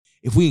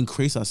if we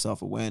increase our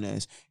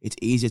self-awareness, it's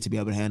easier to be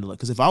able to handle it.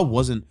 Because if I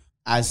wasn't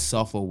as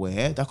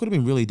self-aware, that could have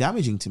been really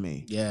damaging to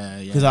me.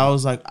 Yeah. Because I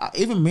was like,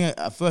 even me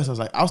at first,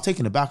 I was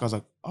taken aback. I was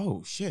like,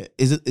 oh shit,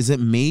 is it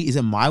me? Is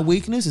it my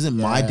weakness? Is it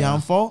my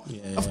downfall?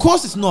 Yeah. Of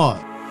course it's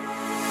not.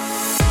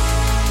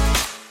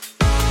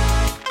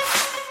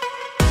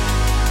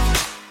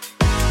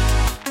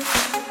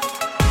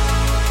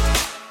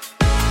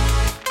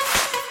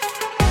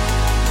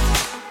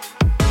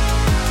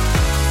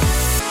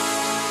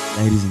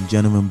 Ladies and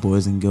gentlemen,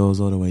 boys and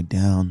girls, all the way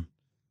down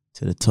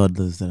to the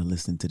toddlers that are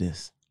listening to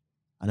this.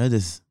 I know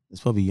there's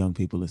probably young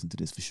people listening to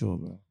this for sure,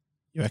 bro.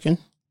 You reckon?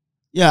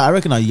 Yeah, I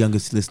reckon our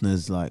youngest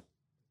listeners like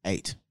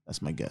 8.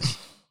 That's my guess.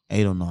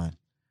 8 or 9.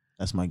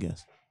 That's my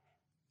guess.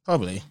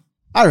 Probably.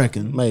 I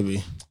reckon.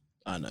 Maybe.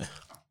 I know.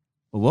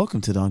 Well,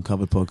 welcome to the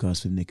Uncovered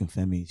Podcast with Nick and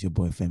Femi. It's your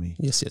boy Femi.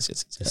 Yes.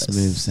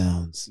 Smooth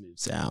sounds. Smooth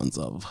sounds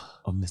of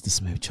Mr.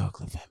 Smooth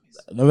Chocolate Femi.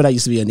 Remember that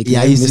used to be a nickname?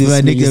 Yeah, I used to be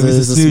my nickname,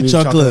 Mr. Smooth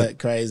Chocolate.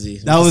 Crazy.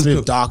 That was smooth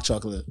cool. Dark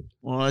chocolate.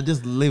 Well, I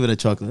just leave it a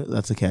chocolate.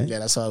 That's okay. Yeah,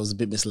 that's why I was a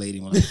bit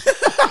misleading. When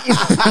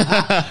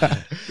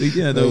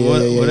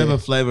Whatever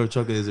flavor of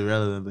chocolate is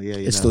irrelevant, but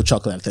it's still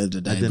chocolate at the end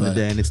of the day. At the end of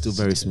the day, and it's still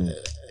very smooth.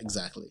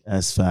 Exactly.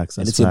 That's facts.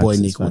 And it's your boy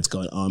Nick. What's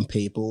going on,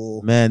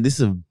 people? Man, this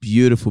is a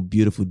beautiful,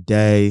 beautiful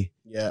day.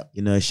 Yeah.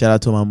 You know, shout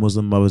out to my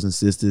Muslim brothers and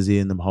sisters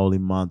here in the holy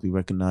month. We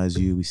recognize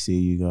you. We see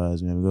you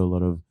guys, man. We got a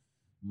lot of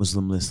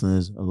Muslim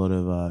listeners, a lot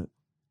of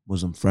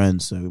Muslim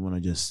friends. So we want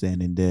to just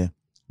stand in there,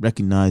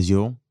 recognize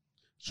you all.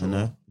 Sure. You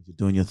know, if you're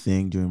doing your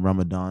thing during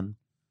Ramadan.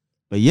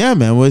 But yeah,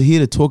 man, we're here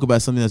to talk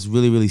about something that's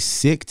really, really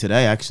sick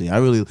today, actually.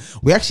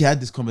 We actually had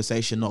this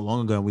conversation not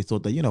long ago, and we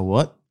thought that, you know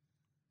what?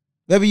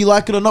 Whether you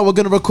like it or not, we're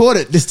going to record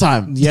it this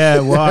time. Yeah,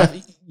 well,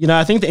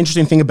 I think the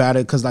interesting thing about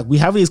it, because like we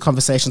have these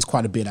conversations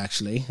quite a bit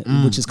actually,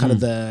 which is kind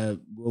of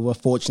we're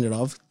fortunate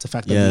of the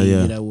fact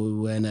that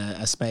we're in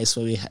a space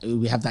where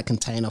we have that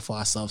container for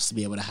ourselves to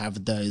be able to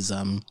have those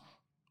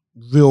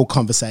real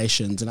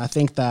conversations. And I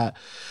think that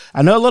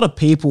I know a lot of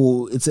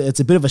people, it's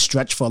a bit of a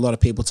stretch for a lot of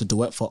people to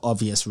do it for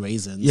obvious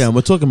reasons. Yeah, and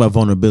we're talking about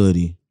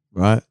vulnerability,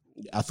 right?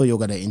 I thought you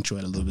were going to intro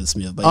it a little bit,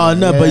 Smith. But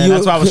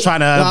that's why I was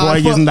trying to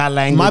avoid using that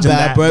language. My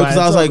bad, bro. Because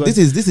I was like, this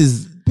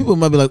is. People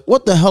might be like,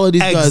 "What the hell are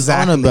these guys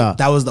on about?"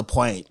 That was the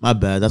point. My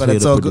bad. That's why you're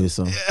the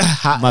producer.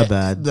 My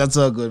bad. That's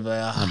all good,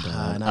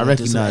 man. I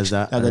recognize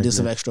that. I got to do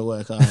some extra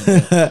work.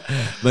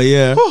 But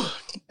yeah.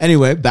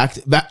 Anyway, back.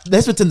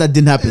 Let's pretend that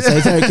didn't happen. So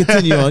sorry,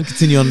 continue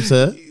on,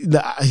 sir. You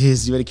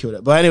already killed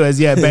it. But anyways,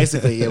 yeah,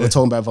 basically, we're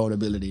talking about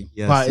vulnerability.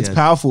 Yes, but it's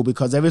powerful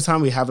because every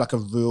time we have like a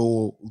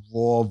real,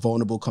 raw,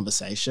 vulnerable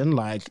conversation,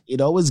 like it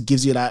always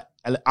gives you that.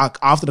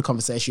 After the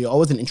conversation, you're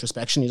always in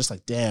introspection. You're just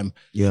like, damn,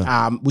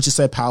 which is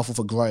so powerful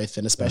for growth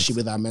and especially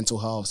with our mental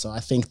health. So I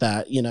think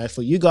that,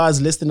 for you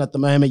guys listening at the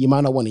moment, you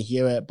might not want to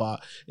hear it,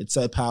 but it's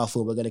so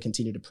powerful. We're going to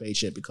continue to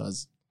preach it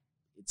because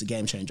it's a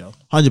game changer.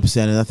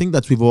 100%. And I think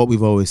that's what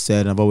we've always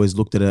said. And I've always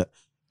looked at it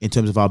in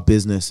terms of our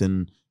business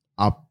and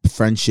our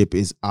friendship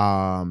is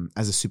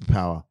as a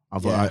superpower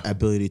of our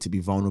ability to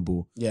be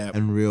vulnerable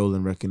and real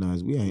and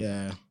recognize we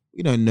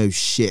don't know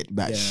shit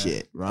about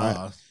shit,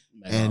 right?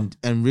 And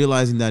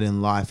realizing that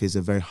in life is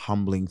a very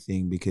humbling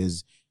thing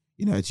because,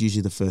 it's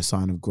usually the first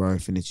sign of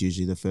growth and it's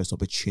usually the first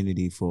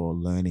opportunity for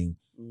learning.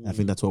 I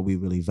think that's what we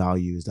really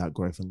value is that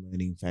growth and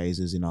learning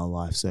phases in our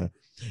life. So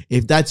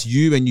if that's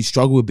you and you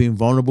struggle with being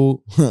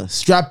vulnerable,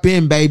 strap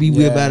in, baby.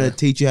 We're about to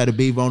teach you how to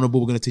be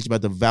vulnerable. We're going to teach you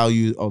about the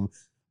value of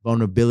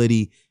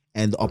vulnerability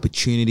and the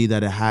opportunity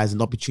that it has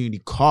and the opportunity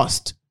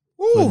cost.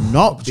 For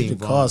not being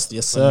vulnerable.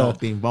 Yes, sir. Not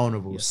being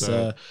vulnerable. Yes,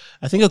 sir.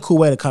 I think a cool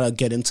way to kind of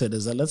get into it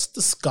is that let's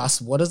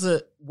discuss what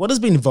does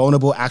being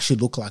vulnerable actually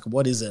look like?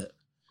 What is it?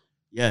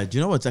 Yeah, do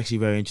you know what's actually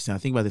very interesting? I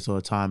think about this all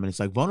the time, and it's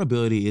like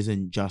vulnerability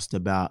isn't just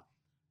about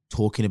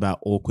talking about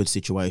awkward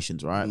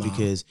situations, right? No.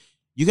 Because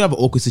you can have an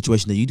awkward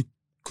situation that you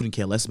couldn't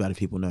care less about if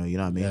people know, you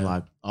know what I mean? Yeah.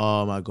 Like,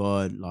 oh my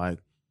God, like,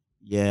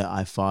 yeah,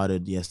 I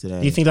farted yesterday.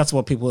 Do you think that's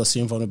what people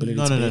assume vulnerability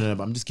to be? No.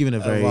 But I'm just giving a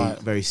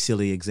very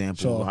silly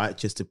example, right?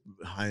 Just to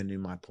hone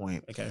in my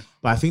point. Okay.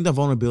 But I think that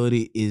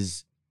vulnerability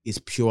is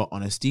pure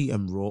honesty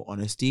and raw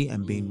honesty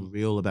and being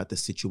real about the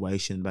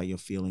situation, about your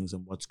feelings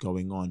and what's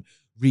going on,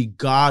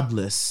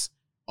 regardless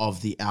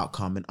of the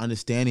outcome, and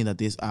understanding that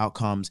these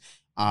outcomes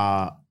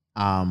are,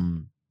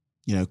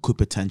 could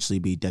potentially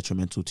be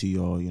detrimental to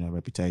your,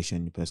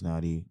 reputation, your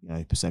personality,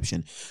 your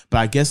perception. But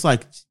I guess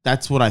like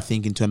that's what I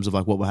think in terms of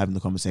like what we're having the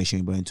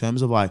conversation. But in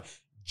terms of like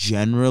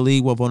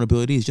generally what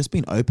vulnerability is, just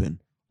being open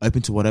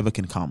to whatever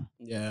can come.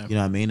 Yeah. You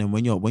know what I mean? And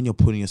when you're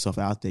putting yourself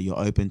out there, you're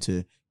open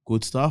to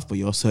good stuff, but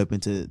you're also open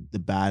to the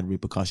bad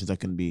repercussions that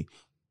can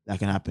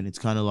happen. It's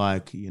kind of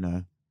like,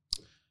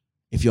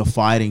 if you're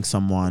fighting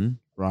someone,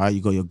 right,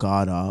 you got your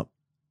guard up,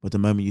 but the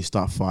moment you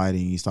start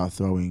fighting, you start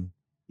throwing,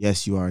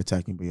 yes, you are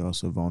attacking, but you're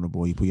also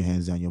vulnerable. You put your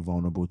hands down, you're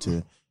vulnerable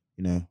to,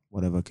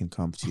 whatever can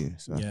come to you.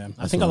 So yeah,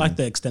 I think I like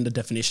the extended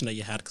definition that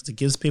you had because it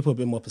gives people a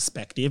bit more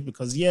perspective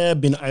because,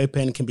 being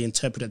open can be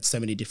interpreted so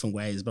many different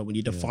ways. But when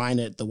you define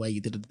it the way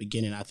you did at the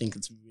beginning, I think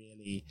it's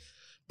really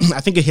I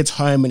think it hits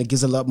home and it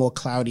gives a lot more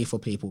clarity for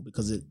people,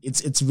 because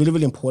it's really,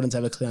 really important to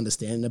have a clear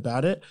understanding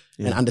about it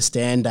and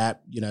understand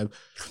that, you know,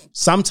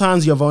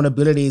 sometimes your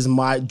vulnerabilities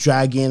might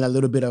drag in a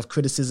little bit of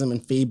criticism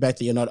and feedback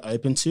that you're not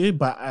open to,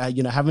 but,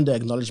 you know, having the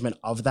acknowledgement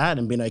of that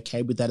and being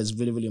okay with that is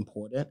really, really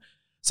important.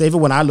 So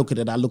even when I look at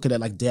it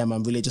like, damn,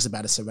 I'm really just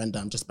about to surrender.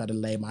 I'm just about to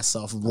lay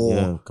myself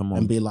raw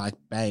and be like,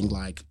 bang,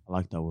 like. I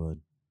like that word.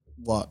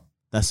 What?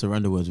 That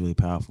surrender word is really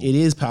powerful. It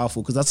is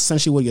powerful, because that's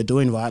essentially what you're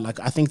doing, right? Like,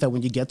 I think that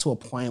when you get to a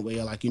point where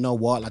you're like, you know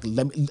what, like, I'm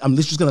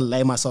literally just going to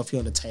lay myself here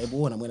on the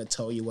table and I'm going to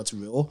tell you what's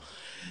real.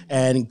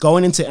 And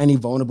going into any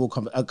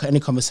any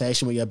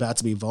conversation where you're about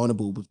to be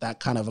vulnerable with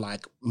that kind of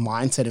like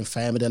mindset and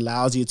frame, it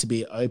allows you to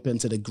be open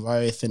to the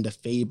growth and the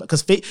feedback.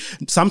 Because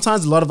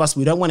sometimes a lot of us,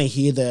 we don't want to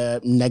hear the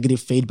negative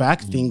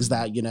feedback, things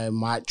that, you know,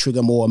 might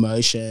trigger more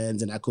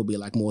emotions, and that could be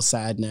like more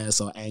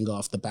sadness or anger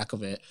off the back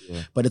of it.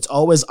 Yeah. But it's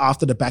always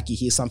after the back you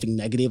hear something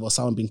negative or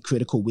someone being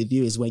critical with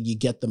you is when you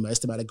get the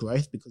most amount of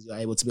growth, because you're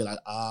able to be like,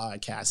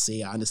 okay, I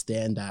see, I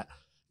understand that,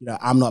 you know,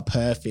 I'm not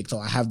perfect,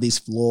 or I have these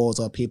flaws,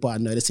 or people are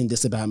noticing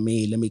this about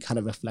me. Let me kind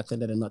of reflect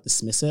on it and not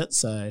dismiss it.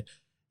 So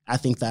I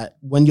think that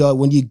when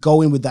you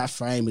go in with that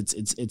frame,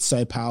 it's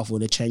so powerful,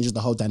 and it changes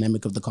the whole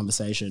dynamic of the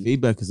conversation.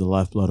 Feedback is the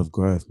lifeblood of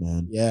growth,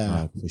 man.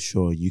 Yeah. Like, for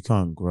sure. You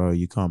can't grow,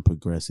 you can't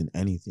progress in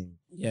anything.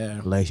 Yeah.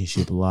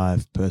 Relationship,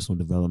 life, personal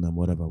development,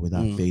 whatever,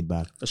 without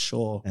feedback. For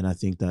sure. And I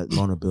think that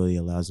vulnerability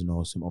allows an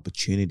awesome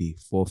opportunity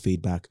for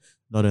feedback,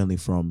 not only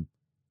from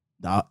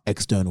the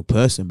external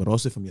person, but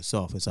also from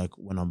yourself. It's like,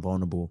 when I'm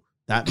vulnerable,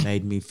 that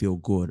made me feel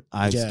good.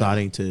 I'm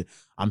starting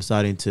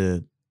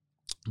to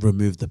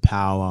remove the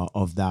power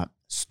of that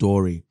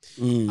story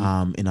in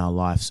our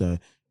life. So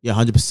yeah,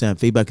 100%.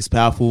 Feedback is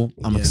powerful.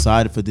 I'm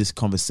excited for this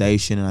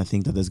conversation, and I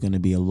think that there's going to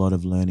be a lot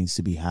of learnings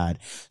to be had.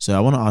 So I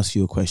want to ask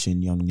you a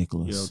question, young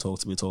Nicholas. Yo,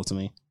 talk to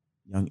me.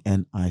 Young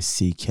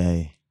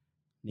N-I-C-K.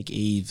 Nick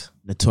Eve.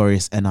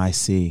 Notorious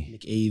N-I-C.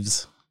 Nick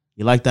Eves.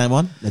 You like that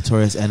one?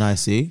 Notorious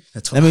N-I-C?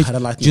 That's what I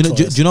like. Do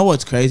you know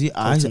what's crazy?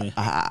 I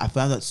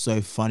found that so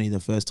funny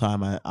the first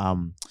time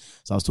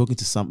so I was talking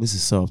to this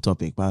is so off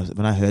topic, but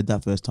when I heard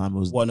that first time, it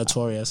was... What,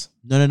 Notorious?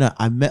 No.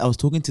 I was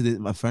talking to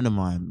my friend of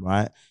mine,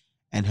 right?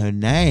 And her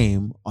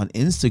name on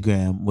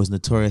Instagram was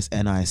Notorious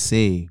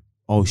N-I-C.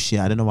 Oh shit!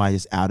 I don't know why I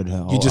just outed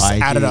her. You just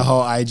outed her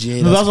whole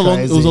IG. No,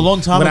 it was a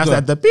long time ago.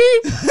 After the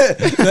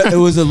beep. It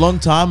was a long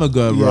time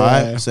ago,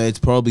 right? So it's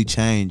probably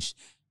changed.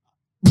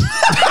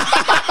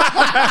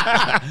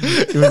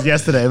 It was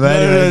yesterday, but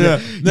no.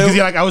 Because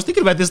you're like, I was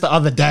thinking about this the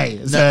other day.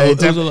 So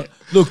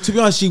look, to be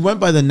honest, she went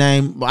by the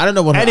name. I don't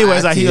know what.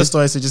 Anyways, I hear your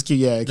story, so just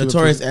keep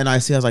Notorious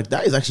N-I-C. I was like,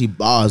 that is actually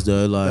bars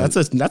though. Like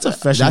that's a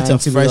fresh name.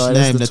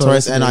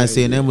 Notorious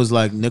N-I-C, and then was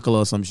like Nicola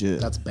or some shit.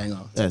 That's banger.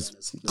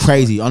 That's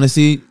crazy.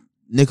 Honestly,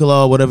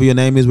 Nicola, whatever your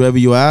name is, wherever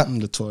you at.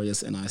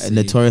 Notorious N-I-C.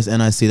 Notorious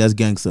N-I-C. That's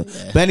gangster.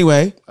 Yeah. But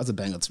anyway, that's a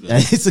banger to be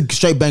honest. It's a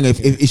straight banger.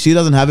 If she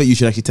doesn't have it, you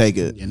should actually take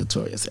it. Yeah,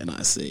 Notorious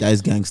N-I-C. That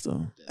is gangster.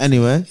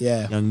 Anyway,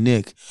 young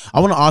Nick, I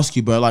want to ask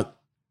you, bro. Like,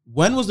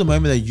 when was the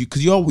moment that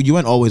because you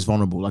weren't always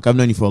vulnerable. Like, I've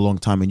known you for a long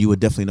time, and you were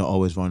definitely not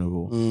always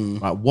vulnerable.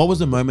 Right? What was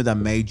the moment that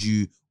made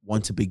you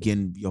want to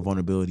begin your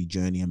vulnerability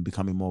journey and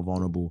becoming more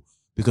vulnerable?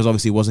 Because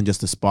obviously, it wasn't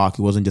just a spark.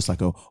 It wasn't just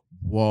like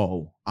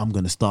whoa, I'm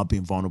gonna start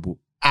being vulnerable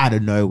out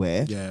of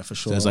nowhere. Yeah, for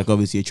sure. So it's like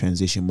obviously a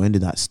transition. When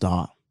did that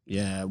start?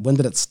 Yeah, when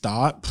did it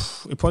start?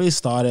 It probably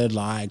started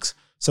like,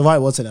 so right,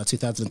 what's it now,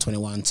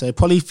 2021. So it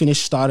probably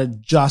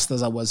started just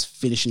as I was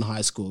finishing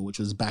high school, which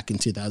was back in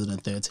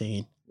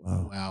 2013.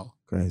 Wow.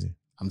 Crazy.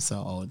 I'm so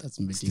old. That's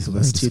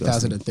ridiculous.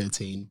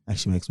 2013.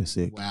 Actually makes me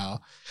sick.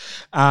 Wow.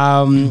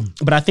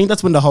 But I think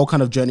that's when the whole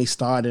kind of journey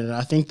started. And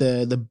I think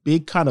the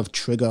big kind of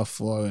trigger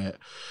for it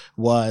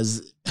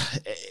was,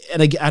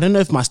 and again, I don't know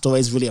if my story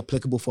is really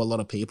applicable for a lot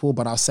of people,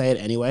 but I'll say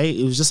it anyway.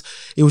 It was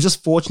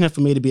just fortunate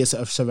for me to be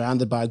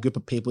surrounded by a group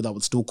of people that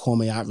would still call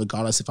me out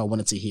regardless if I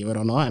wanted to hear it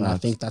or not. And I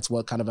think that's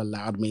what kind of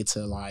allowed me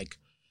to like,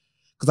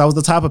 because I was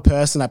the type of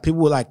person that people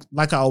were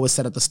like I always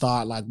said at the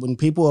start, like when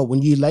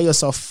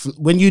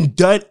you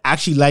don't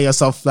actually lay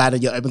yourself flat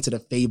and you're open to the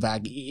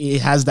feedback, it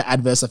has the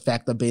adverse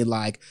effect of being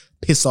like,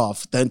 piss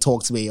off, don't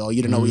talk to me, or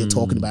you don't know what you're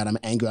talking about, I'm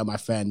angry at my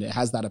friend. It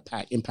has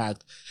that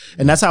impact.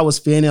 And that's how I was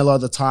feeling a lot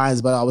of the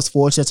times, but I was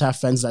fortunate to have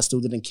friends that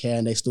still didn't care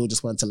and they still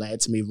just wanted to lay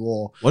it to me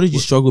raw. What did you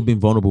struggle being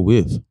vulnerable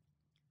with?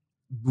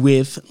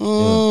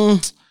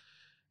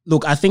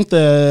 Look, I think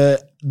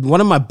one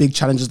of my big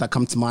challenges that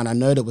come to mind, I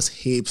know there was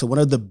heaps. So one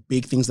of the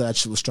big things that I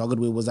struggled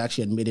with was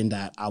actually admitting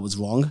that I was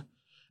wrong.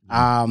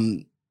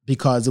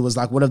 Because it was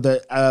like one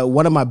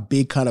of my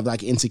big kind of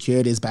like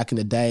insecurities back in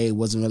the day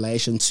was in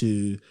relation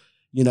to,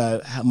 you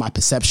know, my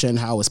perception,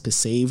 how I was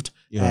perceived.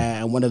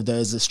 Yeah. And one of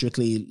those is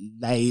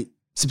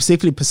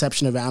specifically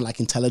perception around like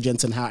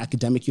intelligence and how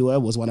academic you were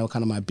was one of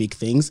kind of my big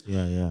things.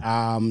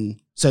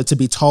 So to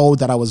be told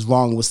that I was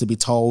wrong was to be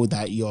told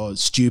that you're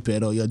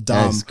stupid or you're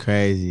dumb. That's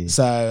crazy.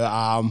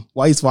 So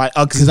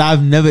because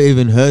I've never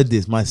even heard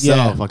this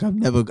myself. Like I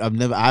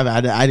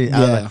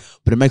didn't.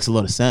 But it makes a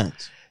lot of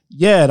sense.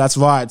 Yeah, that's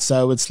right.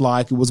 So it's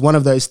like it was one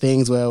of those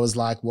things where it was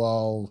like,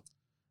 well,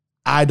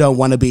 I don't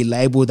want to be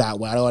labeled that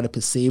way. I don't want to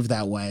perceive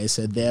that way.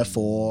 So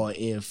therefore,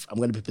 if I'm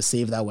going to be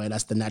perceived that way,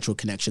 that's the natural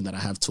connection that I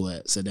have to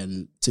it. So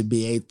then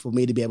for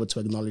me to be able to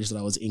acknowledge that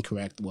I was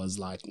incorrect was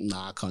like,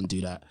 nah, I can't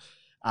do that.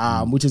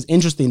 Which is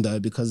interesting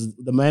though, because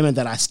the moment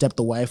that I stepped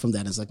away from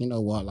that, it's like, you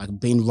know what, like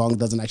being wrong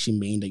doesn't actually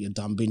mean that you're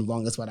dumb. Being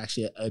wrong is what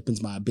actually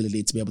opens my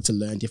ability to be able to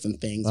learn different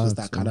things. Was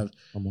that kind of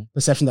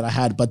perception that I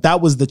had. But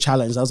that was the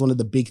challenge. That was one of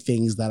the big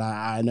things that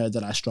I know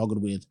that I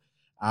struggled with.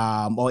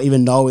 Or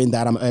even knowing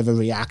that I'm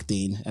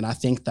overreacting. And I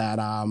think that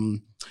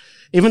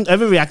even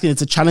overreacting,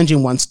 it's a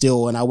challenging one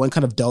still. And I won't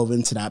kind of delve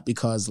into that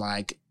because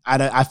like,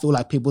 I feel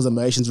like people's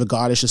emotions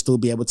regardless should still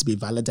be able to be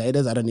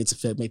validated. I don't need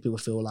to make people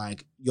feel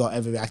like you're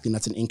overreacting.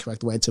 That's an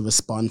incorrect way to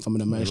respond from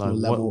an emotional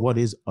level. What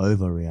is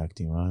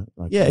overreacting, right?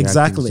 Like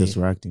exactly. Just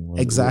reacting.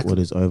 Exactly. What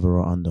is over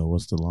or under?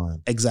 What's the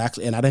line?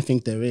 Exactly. And I don't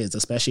think there is,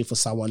 especially for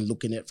someone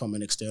looking at it from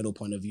an external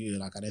point of view.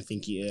 Like, I don't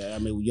think you're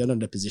not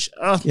in a position.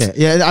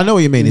 Yeah, I know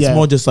what you mean. It's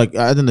more just like,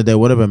 at the end of the day,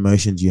 whatever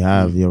emotions you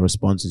have, your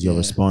response is your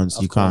response.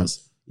 You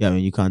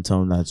can't tell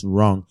them that's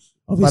wrong.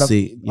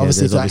 Obviously,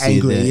 if you're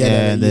angry,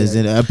 there's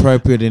an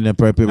appropriate and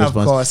inappropriate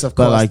response. Of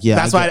course. But like,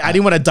 that's why I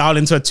didn't want to dial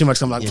into it too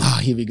much. I'm like,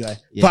 here we go.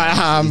 Yeah.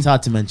 But it's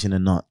hard to mention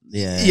and not.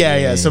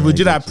 So we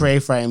do that prayer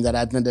frame that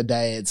at the end of the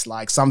day, it's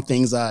like some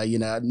things are,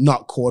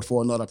 not called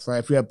for, not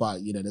appropriate,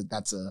 but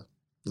there's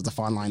a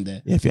fine line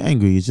there. Yeah, if you're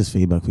angry, it's just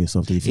feedback for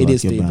yourself that you feel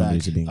like your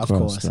boundaries are being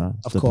crossed.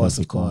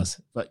 Of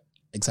course. But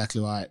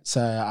exactly right.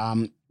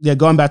 So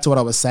going back to what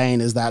I was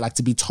saying is that like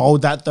to be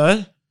told that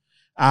though,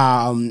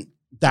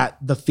 that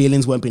the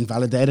feelings weren't being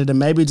validated, and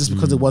maybe just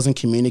because it wasn't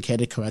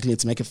communicated correctly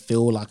to make it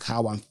feel like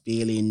how I'm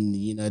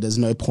feeling, there's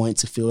no point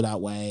to feel that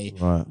way.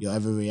 Right. You're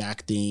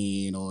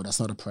overreacting, or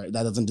that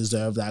doesn't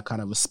deserve that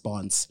kind of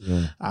response.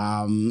 Yeah.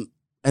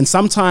 And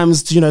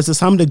sometimes, to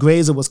some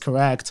degrees it was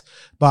correct,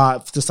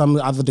 but to some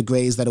other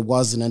degrees that it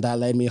wasn't. And that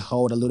let me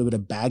hold a little bit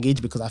of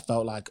baggage because I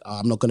felt like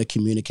I'm not going to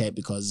communicate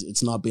because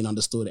it's not being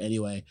understood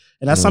anyway.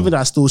 And that's something that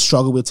I still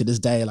struggle with to this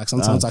day. Like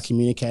sometimes I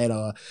communicate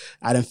or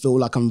I don't feel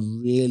like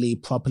I'm really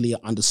properly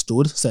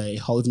understood. So it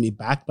holds me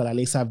back, but at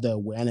least I have the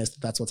awareness that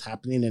that's what's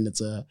happening. And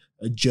it's a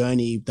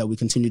journey that we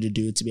continue to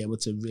do to be able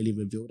to really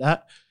reveal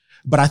that.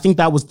 But I think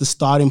that was the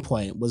starting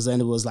point, was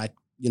then it was like,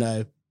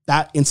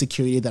 that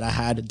insecurity that I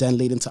had then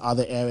lead into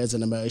other areas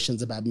and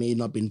emotions about me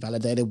not being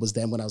validated was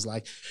then when I was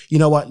like, you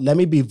know what, let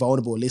me be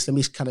vulnerable. At least let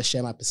me kind of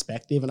share my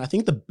perspective. And I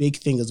think the big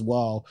thing as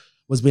well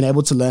was being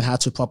able to learn how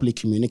to properly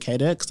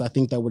communicate it. Because I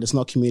think that when it's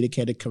not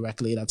communicated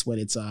correctly, that's when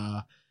it's,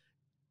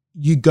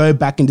 you go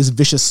back in this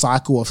vicious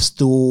cycle of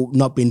still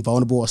not being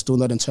vulnerable or still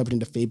not interpreting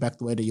the feedback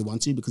the way that you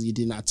want to because you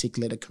didn't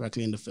articulate it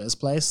correctly in the first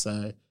place.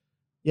 So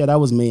yeah, that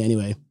was me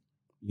anyway.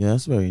 Yeah,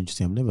 that's very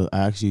interesting. I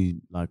actually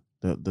like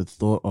the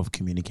thought of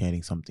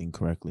communicating something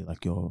correctly,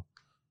 like your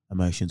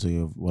emotions or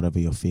your whatever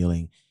you're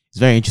feeling. It's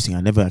very interesting.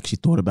 I never actually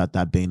thought about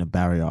that being a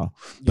barrier,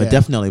 but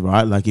definitely,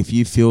 right? Like if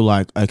you feel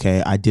like,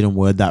 okay, I didn't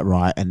word that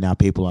right, and now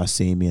people are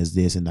seeing me as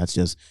this, and that's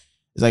just,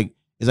 it's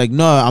like,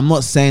 no, I'm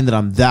not saying that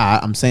I'm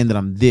that. I'm saying that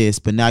I'm this,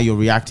 but now you're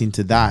reacting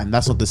to that, and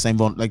that's not the same.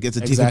 Like it's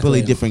a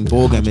completely different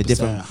ballgame, a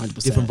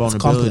different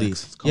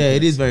vulnerabilities. Yeah,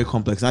 it is very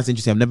complex. That's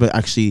interesting. I've never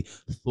actually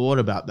thought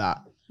about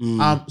that.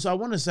 So I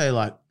want to say,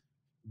 like,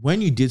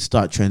 when you did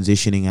start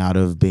transitioning out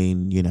of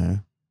being,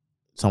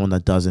 someone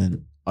that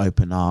doesn't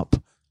open up,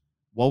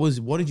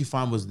 what did you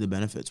find was the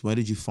benefits? Where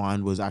did you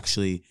find was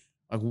actually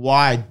like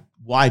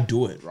why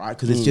do it, right?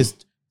 Because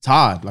it's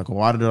hard. Like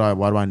why do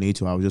I need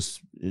to? I was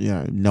just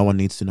no one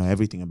needs to know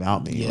everything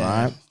about me,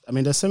 right? I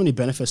mean, there's so many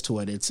benefits to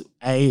it. It's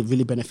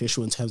really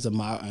beneficial in terms of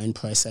my own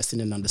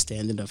processing and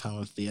understanding of how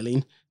I'm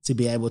feeling, to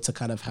be able to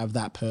kind of have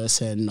that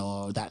person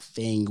or that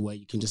thing where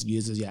you can just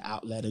use as your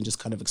outlet and just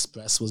kind of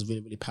express was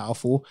really, really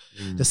powerful.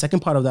 The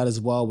second part of that as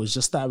well was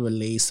just that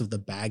release of the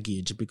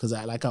baggage, because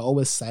I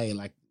always say,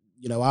 like,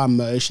 our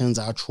emotions,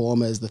 our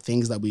traumas, the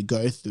things that we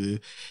go through,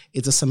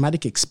 it's a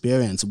somatic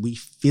experience. We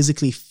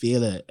physically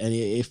feel it, and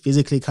it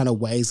physically kind of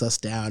weighs us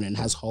down and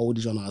has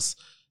holdage on us.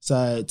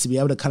 So to be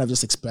able to kind of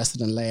just express it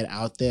and lay it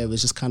out there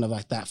was just kind of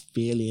like that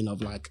feeling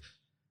of like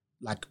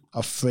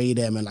a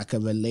freedom and like a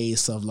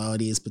release of all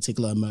these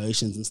particular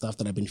emotions and stuff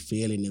that I've been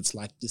feeling. It's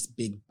like this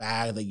big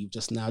bag that you've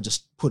just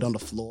put on the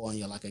floor, and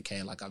you're like,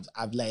 okay, like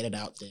I've laid it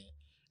out there.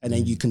 And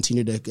then you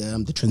continue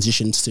the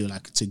transitions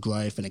to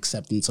growth and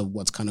acceptance of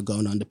what's kind of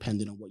going on,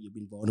 depending on what you've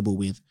been vulnerable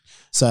with.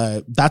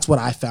 So that's what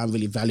I found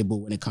really valuable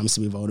when it comes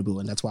to being vulnerable,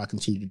 and that's why I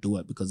continue to do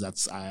it, because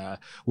that's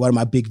one of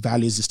my big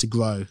values is to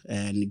grow,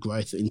 and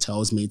growth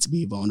entails me to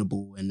be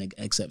vulnerable and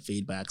accept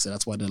feedback. So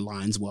that's why it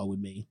aligns well with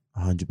me.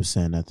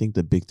 100%. I think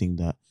the big thing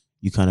that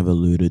you kind of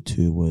alluded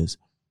to was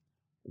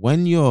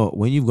when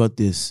you've got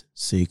this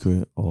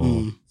secret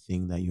or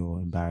thing that you're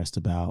embarrassed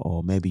about,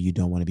 or maybe you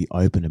don't want to be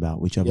open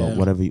about, whichever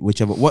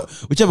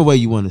way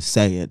you want to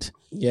say it.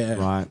 Yeah.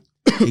 Right.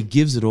 It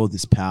gives it all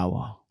this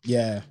power.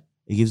 Yeah.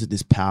 It gives it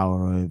this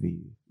power over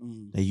you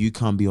that you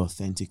can't be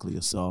authentically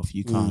yourself.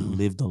 You can't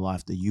live the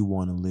life that you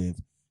want to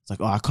live It's like,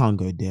 oh, I can't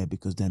go there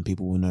because then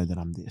people will know that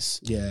I'm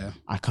this. Yeah.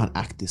 I can't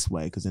act this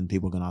way because then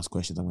people are going to ask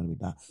questions. I'm going to be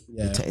that.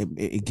 Yeah.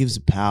 It gives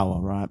power,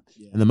 right?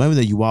 Yeah. And the moment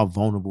that you are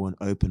vulnerable and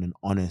open and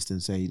honest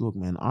and say, look,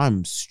 man,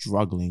 I'm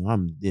struggling.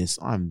 I'm this,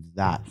 I'm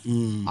that.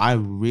 I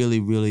really,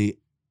 really,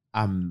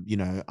 I'm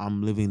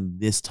living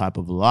this type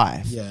of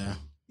life. Yeah.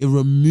 It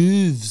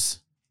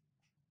removes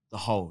the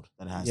hold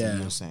that it has, that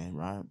you're saying,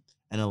 right?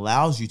 And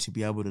allows you to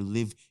be able to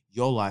live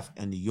your life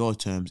under your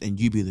terms and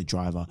you be the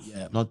driver,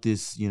 not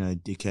this,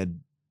 dickhead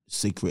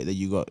secret that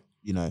you got,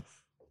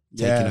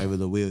 taking over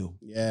the wheel.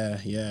 Yeah.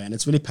 And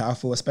it's really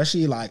powerful,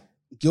 especially like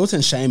guilt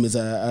and shame is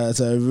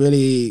a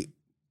really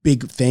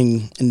big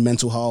thing in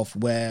mental health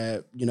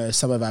where,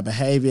 some of our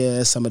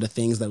behaviors, some of the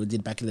things that we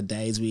did back in the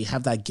days, we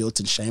have that guilt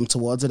and shame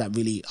towards it that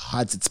really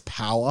hides its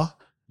power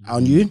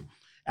on you.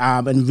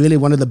 And really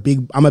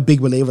I'm a big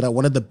believer that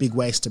one of the big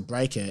ways to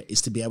break it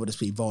is to be able to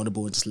be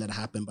vulnerable and just let it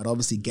happen. But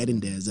obviously getting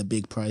there is a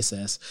big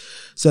process.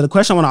 So the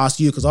question I want to ask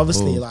you, because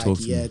obviously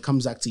it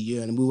comes back to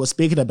you. And we were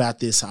speaking about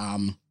this,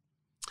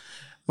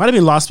 might have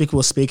been last week we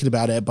were speaking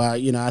about it, but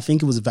I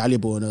think it was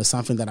valuable and it was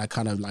something that I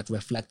kind of like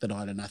reflected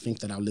on, and I think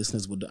that our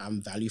listeners would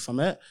value from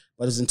it.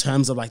 But it's in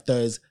terms of like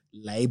those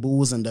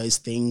labels and those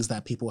things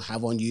that people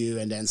have on you,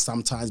 and then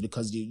sometimes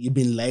because you've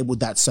been labeled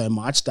that so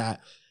much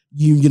that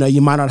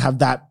you might not have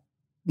that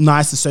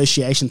nice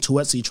association to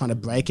it, so you're trying to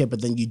break it,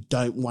 but then you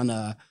don't want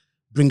to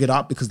bring it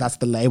up because that's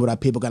the label that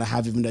people are going to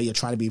have, even though you're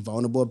trying to be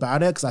vulnerable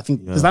about it. Because I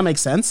think, does that make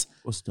sense?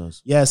 Of course it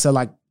does. Yeah, so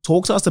like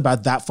talk to us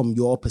about that from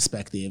your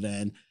perspective.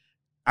 And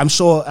I'm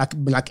sure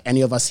like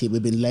any of us here,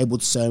 we've been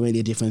labeled so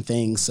many different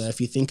things. So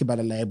if you think about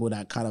a label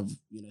that kind of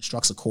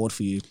strikes a chord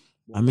for you.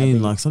 I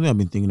mean, like something I've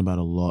been thinking about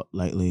a lot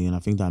lately, and I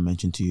think that I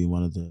mentioned to you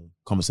one of the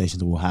conversations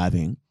that we're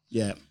having.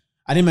 Yeah.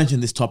 I didn't mention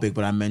this topic,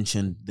 but I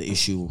mentioned the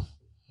issue,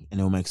 and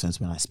it will make sense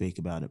when I speak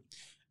about it.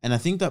 And I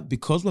think that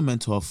because we're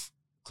mental health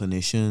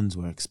clinicians,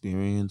 we're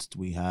experienced,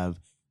 we have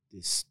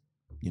this,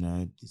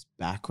 this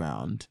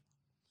background,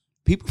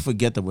 people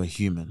forget that we're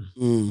human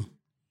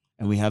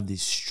and we have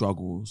these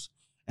struggles.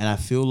 And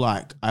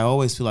I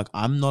always feel like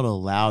I'm not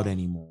allowed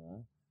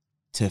anymore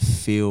to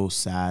feel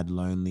sad,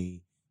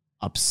 lonely,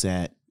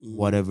 upset,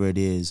 whatever it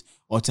is,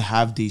 or to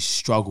have these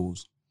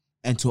struggles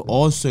and to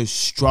also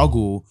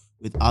struggle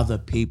with other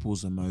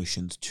people's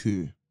emotions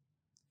too.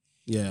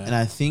 Yeah. And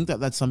I think that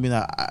that's something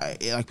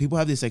that people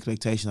have this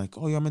expectation, like,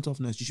 oh, you're a mental health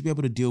nurse, you should be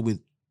able to deal with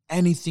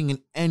anything and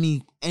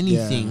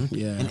anything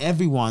and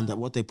everyone that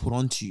what they put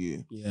onto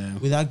you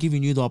without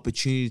giving you the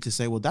opportunity to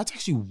say, well, that's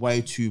actually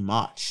way too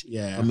much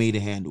for me to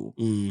handle.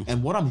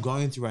 And what I'm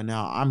going through right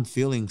now, I'm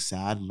feeling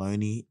sad,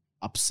 lonely,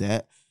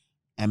 upset,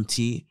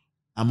 empty.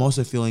 I'm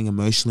also feeling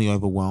emotionally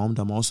overwhelmed.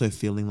 I'm also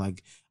feeling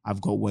like I've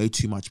got way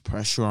too much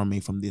pressure on me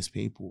from these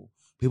people.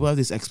 People have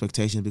this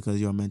expectation because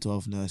you're a mental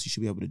health nurse, you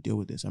should be able to deal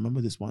with this. I remember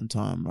this one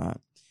time, right?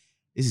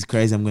 This is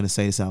crazy. I'm going to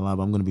say this out loud,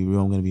 but I'm going to be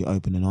real. I'm going to be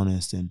open and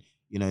honest. And,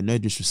 no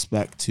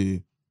disrespect to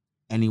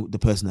the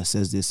person that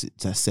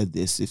said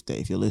this,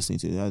 if you're listening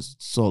to it, that's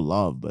so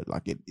love, but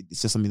like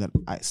it's just something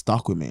that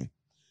stuck with me.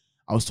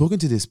 I was talking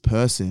to this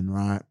person,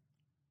 right?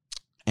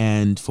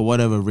 And for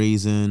whatever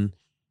reason,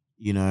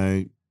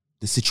 the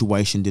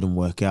situation didn't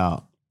work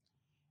out.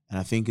 And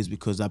I think it's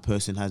because that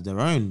person has their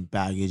own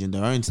baggage and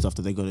their own stuff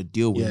that they got to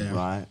deal with,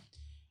 right?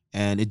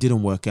 And it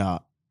didn't work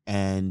out.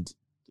 And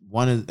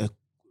one of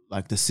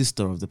the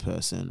sister of the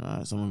person,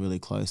 right, someone really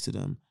close to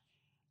them,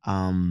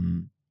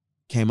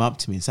 came up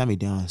to me and sat me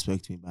down and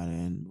spoke to me about it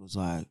and was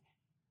like,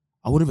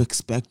 I would have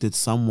expected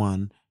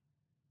someone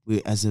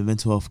as a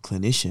mental health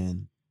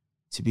clinician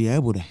to be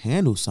able to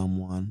handle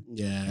someone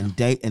and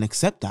date and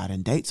accept that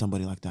and date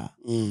somebody like that.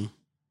 I'm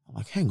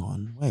like, hang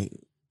on, wait.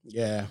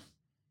 Yeah.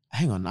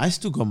 Hang on, I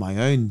still got my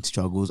own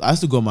struggles. I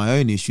still got my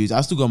own issues.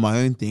 I still got my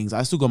own things.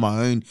 I still got my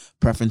own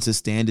preferences,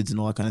 standards, and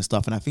all that kind of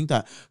stuff. And I think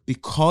that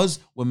because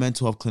we're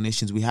mental health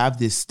clinicians, we have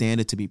this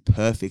standard to be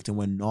perfect, and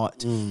we're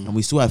not. And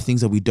we still have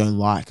things that we don't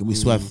like, and we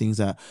still have things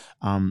that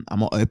I'm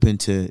not open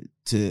to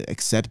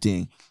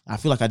accepting. I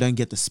feel like I don't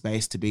get the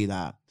space to be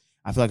that.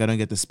 I feel like I don't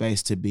get the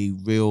space to be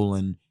real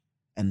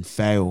and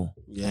fail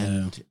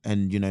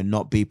and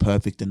not be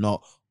perfect and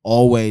not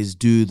always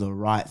do the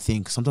right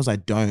thing. Sometimes I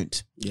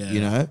don't,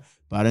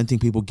 but I don't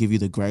think people give you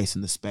the grace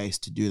and the space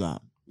to do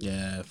that.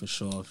 Yeah, for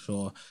sure.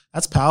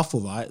 That's powerful,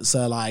 right?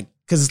 So like,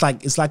 because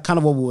it's like kind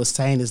of what we were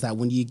saying is that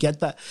when you get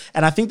that,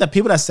 and I think that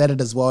people that said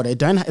it as well,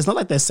 it's not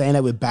like they're saying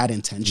it with bad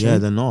intention. Yeah,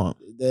 they're not.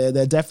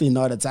 They're definitely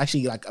not. It's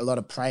actually like a lot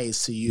of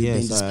praise to you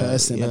being this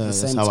person. But at the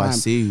same time, that's how I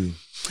see you.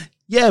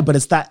 Yeah, but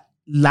it's that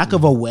lack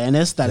of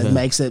awareness that it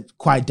makes it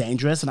quite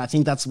dangerous. And I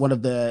think that's one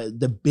of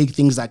the big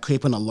things that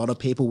creep on a lot of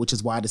people, which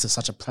is why this is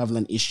such a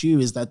prevalent issue,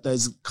 is that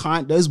those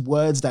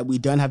words that we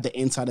don't have the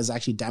insight is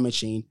actually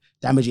damaging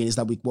is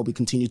that what we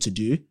continue to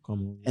do.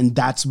 And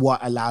that's what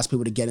allows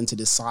people to get into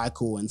this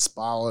cycle and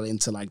spiral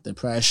into like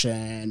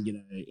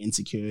depression,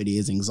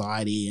 insecurities,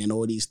 anxiety, and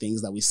all these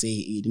things that we see,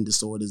 eating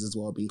disorders as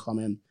well being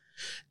common.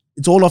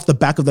 It's all off the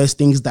back of those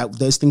things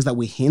that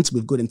we hint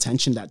with good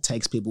intention that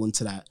takes people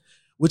into that.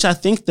 Which I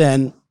think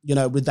then,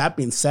 with that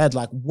being said,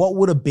 like what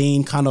would have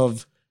been kind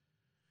of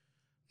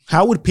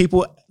How would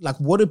people, like,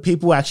 what do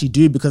people actually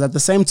do? Because at the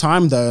same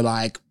time though,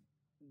 like,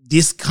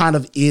 this kind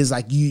of is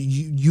like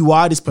you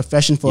are this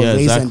profession for a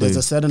reason. Exactly. There's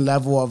a certain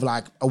level of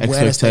like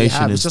awareness that you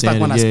have. It's just like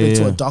when I speak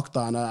to a doctor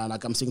and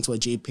like I'm speaking to a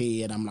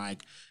GP and I'm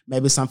like,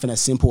 maybe something as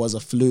simple as a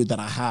flu that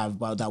I have,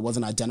 but that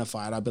wasn't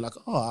identified. I'd be like,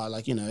 oh,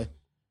 like, you know,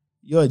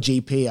 you're a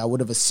GP. I would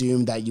have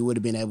assumed that you would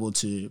have been able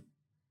to,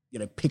 you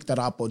know, pick that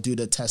up or do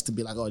the test to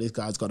be like, oh, this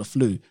guy's got a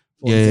flu.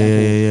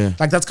 Yeah.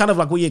 Like that's kind of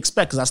like what you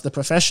expect because that's the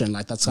profession.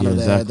 Like that's kind of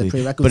the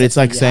prerequisite.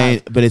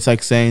 But it's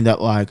like saying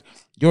that like,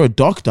 you're a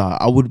doctor.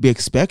 I would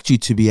expect you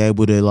to be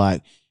able to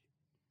like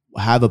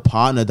have a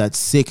partner that's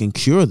sick and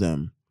cure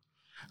them.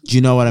 Do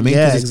you know what I mean?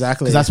 Yeah,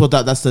 exactly. Because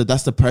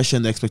that's the pressure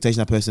and the expectation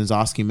that person's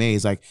asking me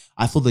is like,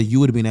 I thought that you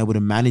would have been able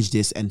to manage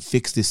this and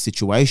fix this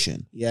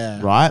situation.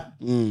 Yeah. Right?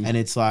 And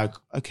it's like,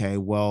 okay,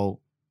 well,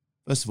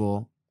 first of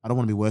all, I don't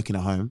want to be working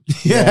at home.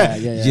 Yeah.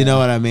 You know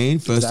what I mean?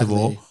 First of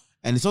all.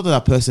 And it's not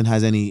that person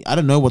has any, I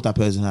don't know what that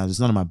person has. It's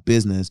none of my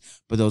business,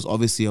 but there was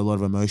obviously a lot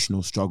of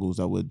emotional struggles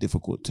that were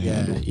difficult to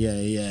handle.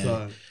 Yeah.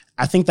 So,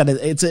 I think that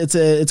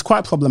it's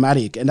quite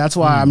problematic. And that's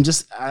why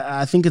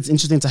I think it's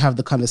interesting to have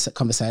the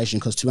conversation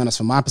because to be honest,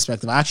 from my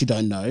perspective, I actually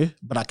don't know,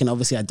 but I can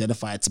obviously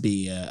identify it to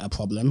be a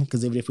problem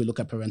because even if we look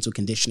at parental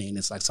conditioning,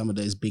 it's like some of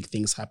those big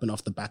things happen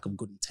off the back of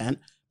good intent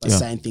by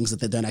saying things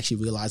that they don't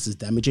actually realize is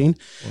damaging.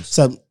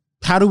 So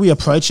how do we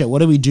approach it? What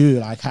do we do?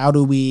 Like, how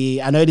do we,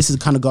 I know this is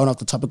kind of going off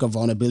the topic of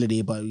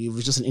vulnerability, but it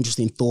was just an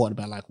interesting thought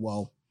about like,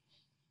 well,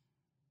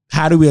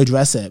 how do we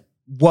address it?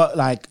 What,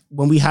 like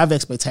when we have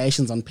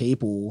expectations on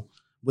people,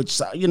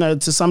 which, you know,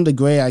 to some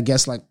degree, I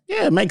guess like,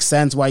 yeah, it makes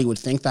sense why you would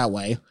think that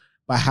way.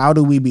 But how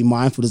do we be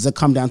mindful? Does it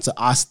come down to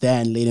us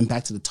then leading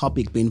back to the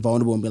topic, being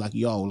vulnerable and be like,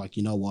 yo, like,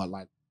 you know what?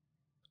 Like,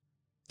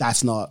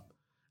 that's not,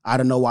 I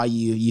don't know why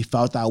you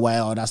felt that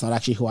way or that's not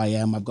actually who I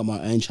am. I've got my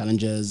own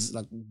challenges.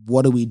 Like,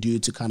 what do we do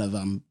to kind of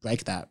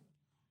break that?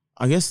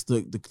 I guess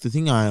the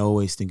thing I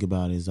always think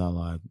about is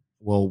like,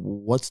 well,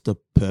 what's the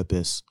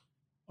purpose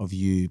of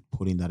you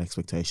putting that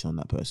expectation on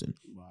that person?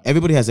 Right.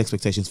 Everybody has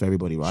expectations for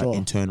everybody, right? Sure.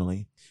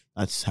 Internally.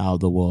 That's how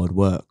the world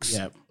works,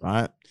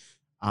 right?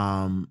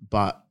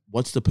 But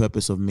what's the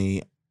purpose of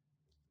me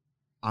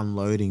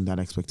unloading that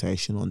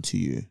expectation onto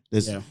you?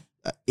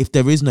 If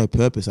there is no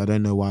purpose, I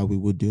don't know why we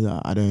would do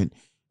that. I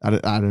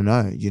don't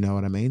know. You know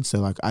what I mean? So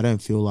like, I don't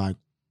feel like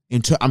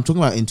I'm talking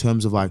about in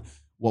terms of like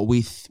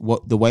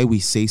what the way we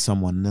see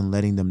someone and then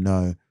letting them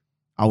know,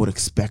 I would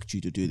expect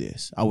you to do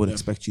this. I would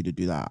expect you to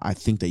do that. I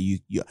think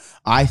that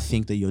I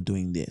think that you're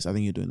doing this. I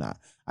think you're doing that.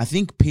 I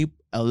think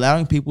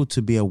allowing people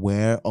to be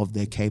aware of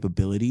their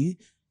capability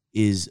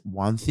is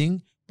one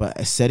thing,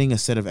 but setting a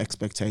set of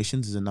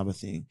expectations is another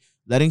thing.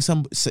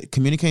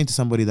 Communicating to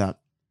somebody that,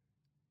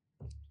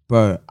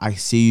 bro, I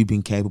see you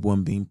being capable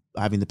and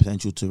having the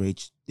potential to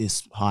reach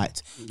this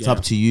height. Yeah. It's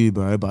up to you,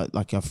 bro. But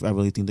like, I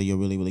really think that you're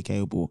really, really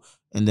capable.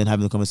 And then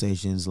having the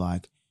conversations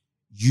like,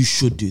 you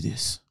should do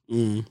this.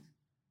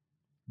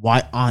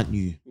 Why aren't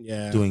you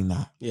doing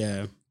that?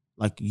 Yeah.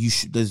 Like you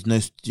should,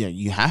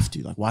 you have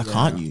to. Like, why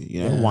can't you?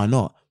 You know, why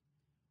not?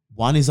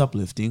 One is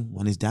uplifting,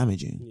 one is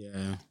damaging.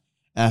 Yeah.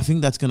 And I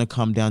think that's going to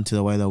come down to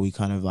the way that we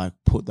kind of like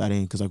put that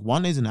in. Cause like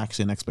one isn't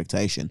actually an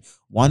expectation.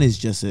 One is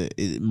just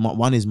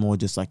one is more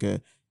just like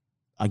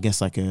I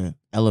guess like a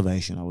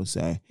elevation, I would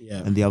say. Yeah.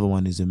 And the other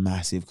one is a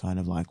massive kind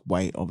of like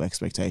weight of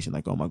expectation.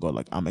 Like, oh my God,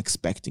 like I'm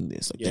expecting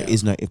this. Like there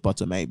is no if,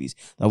 buts or maybes.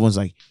 The other one's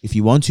like, if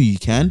you want to, you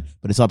can,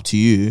 but it's up to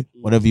you.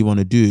 Whatever you want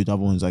to do. The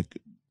other one's like,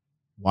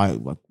 why,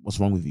 like, what's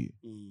wrong with you?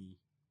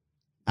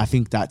 I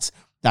think that's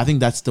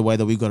the way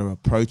that we got to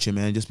approach it,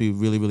 man. Just be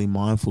really, really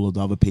mindful of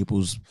the other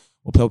people's,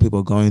 what people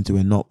are going through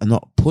and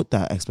not put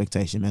that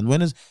expectation, man.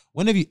 When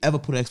have you ever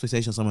put an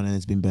expectation on someone and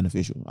it's been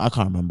beneficial? I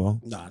can't remember.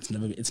 No,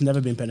 it's never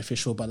been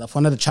beneficial. But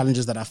one of the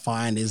challenges that I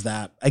find is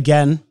that,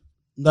 again,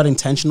 not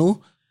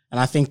intentional.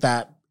 And I think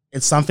that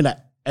it's something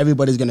that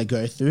everybody's going to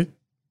go through.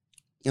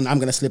 And I'm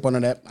going to slip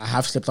on it. I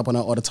have slipped up on it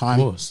all the time.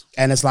 Of course.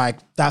 And it's like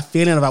that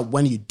feeling about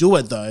when you do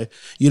it, though,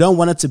 you don't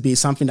want it to be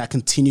something that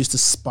continues to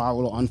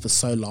spiral on for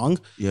so long.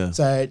 Yeah.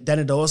 So then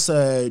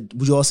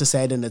would you also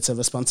say then it's a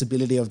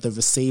responsibility of the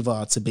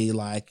receiver to be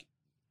like,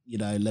 you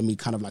know, let me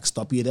kind of like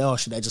stop you there, or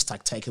should they just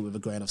like take it with a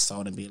grain of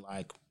salt and be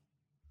like?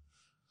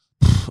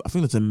 I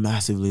think that's a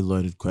massively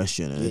loaded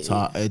question. And it's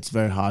hard. It's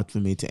very hard for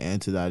me to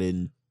answer that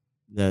in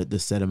the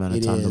set amount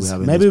of time that we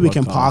have in Maybe this we podcast.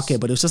 can park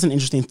it, but it's just an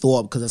interesting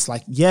thought because it's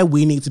like, yeah,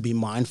 we need to be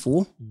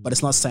mindful, but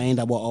it's not saying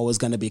that we're always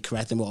going to be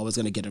correct and we're always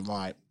going to get it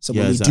right. So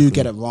when we do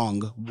get it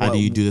wrong, how do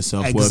you do the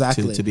self-work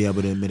to be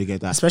able to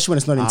mitigate that? Especially when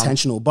it's not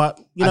intentional.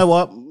 But you know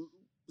what?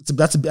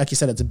 That's like you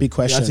said, it's a big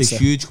question. That's a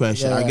huge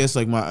question. I guess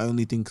like my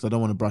only thing, because I don't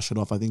want to brush it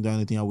off, I think the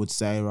only thing I would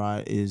say,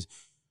 right, is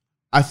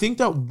I think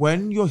that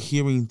when you're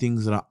hearing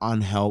things that are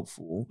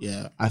unhelpful,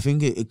 I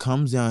think it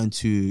comes down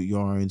to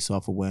your own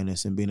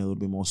self-awareness and being a little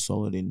bit more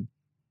solid in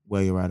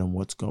where you're at and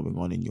what's going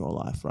on in your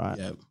life, right?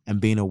 Yep. And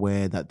being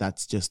aware that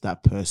that's just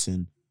that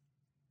person,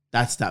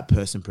 that's that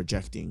person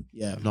projecting.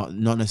 Yeah. Not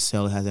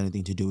necessarily has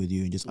anything to do with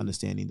you, and just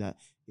understanding that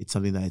it's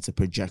something that it's a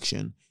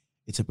projection.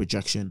 It's a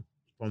projection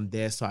from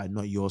their side,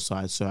 not your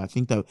side. So I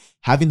think that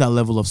having that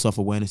level of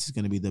self-awareness is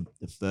going to be the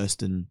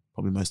first and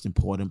probably most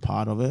important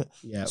part of it.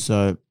 Yeah.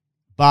 So,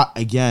 but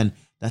again,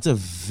 that's a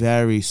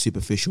very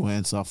superficial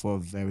answer for a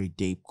very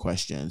deep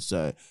question.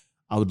 So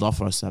I would love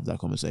for us to have that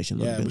conversation a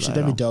little bit we should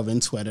later. maybe delve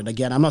into it. And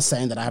again, I'm not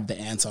saying that I have the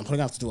answer. I'm probably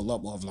going to have to do a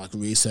lot more of like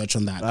research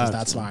on that, because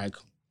that's like,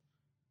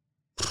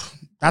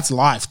 that's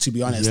life, to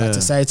be honest. Like,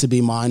 to say to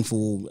be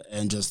mindful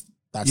and just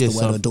that's the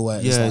way to do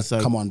it. It's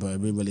like, come on, bro,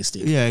 be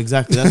realistic. Yeah,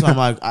 exactly. That's why I'm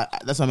like, I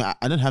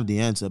don't have the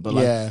answer, but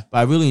like, but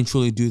I really and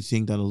truly do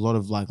think that a lot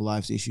of like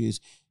life's issues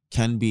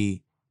can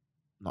be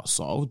not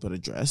solved but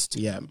addressed.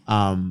 Yeah.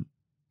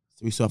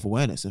 Through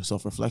self-awareness and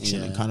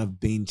self-reflection and kind of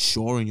being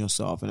sure in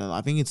yourself. And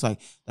I think it's like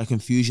that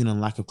confusion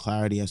and lack of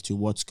clarity as to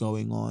what's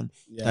going on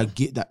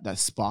that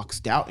sparks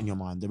doubt in your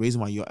mind. The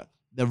reason why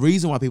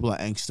people are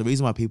anxious, the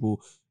reason why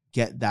people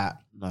get that,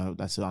 no,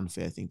 that's an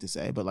unfair thing to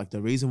say, but like the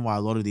reason why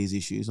a lot of these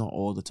issues, not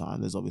all the time,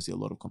 there's obviously a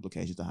lot of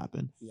complications that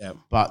happen. Yeah.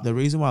 But the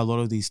reason why a lot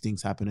of these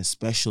things happen,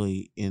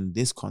 especially in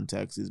this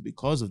context, is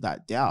because of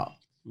that doubt.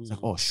 It's like,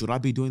 oh, should I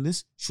be doing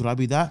this? Should I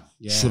be that?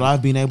 Yeah. Should I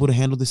have been able to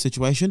handle this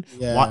situation?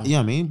 Yeah. What, you know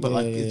what I mean?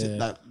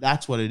 But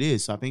that's what it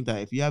is. So I think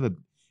that if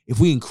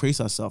we increase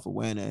our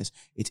self-awareness,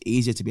 it's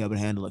easier to be able to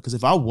handle it. Because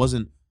if I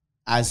wasn't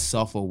as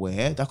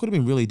self-aware, that could have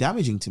been really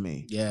damaging to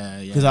me.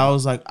 Yeah. Because I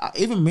was like,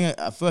 even me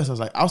at first,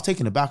 I was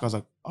taken aback. I was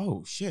like,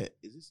 oh shit,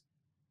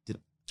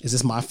 is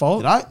this my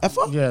fault? Did I F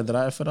up? Yeah, did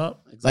I F it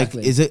up?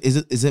 Exactly. Like, is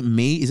it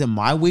me? Is it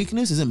my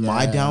weakness? Is it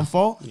my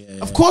downfall? Yeah.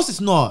 Of course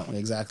it's not.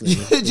 Exactly.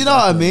 Do you know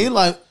what I mean?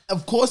 Like,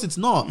 of course it's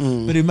not.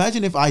 But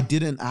imagine if I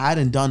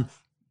hadn't done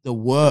the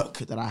work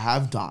that I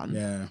have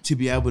done to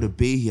be able to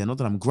be here. Not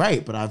that I'm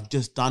great, but I've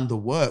just done the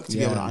work to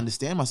be able to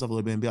understand myself a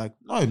little bit and be like,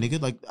 no,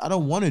 nigga, like I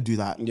don't want to do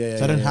that.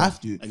 So I don't have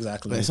to.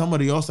 Exactly. But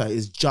somebody else that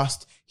is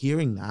just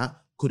hearing that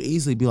could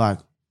easily be like,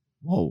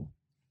 whoa.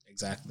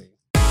 Exactly.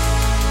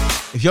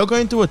 If you're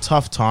going through a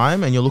tough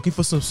time and you're looking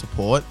for some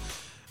support,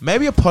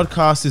 maybe a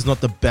podcast is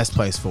not the best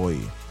place for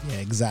you. Yeah,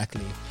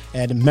 exactly.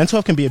 And mental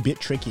health can be a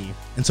bit tricky,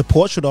 and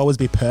support should always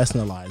be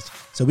personalized.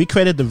 So we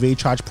created the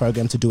Recharge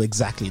program to do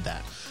exactly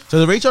that. So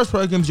the Recharge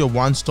program is your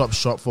one-stop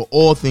shop for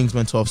all things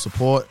mental health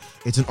support.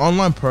 It's an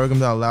online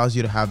program that allows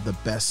you to have the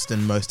best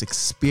and most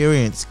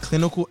experienced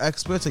clinical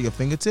experts at your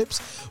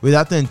fingertips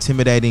without the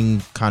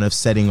intimidating kind of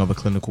setting of a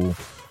clinical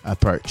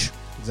approach.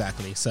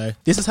 Exactly. So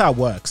this is how it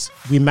works.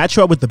 We match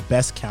you up with the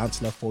best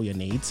counselor for your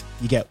needs.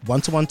 You get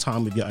one-to-one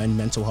time with your own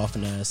mental health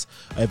nurse,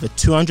 over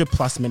 200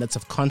 plus minutes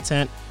of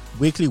content,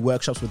 weekly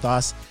workshops with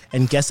us,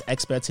 and guest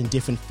experts in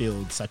different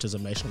fields such as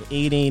emotional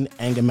eating,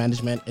 anger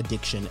management,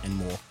 addiction, and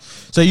more.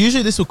 So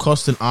usually this will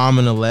cost an arm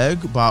and a leg,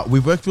 but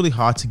we've worked really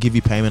hard to give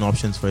you payment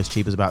options for as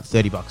cheap as about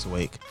 $30 a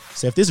week.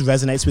 So if this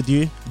resonates with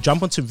you,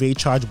 jump onto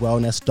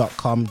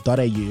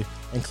rechargewellness.com.au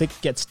and click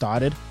get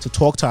started to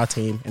talk to our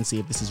team and see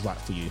if this is right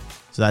for you.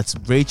 So that's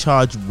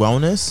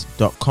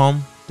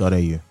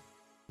rechargewellness.com.au.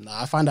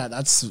 I find that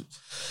it's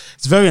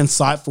very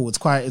insightful.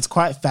 It's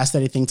quite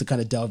fascinating thing to kind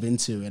of delve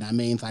into. And I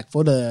mean, like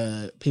for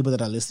the people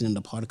that are listening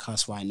to the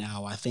podcast right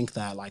now, I think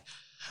that like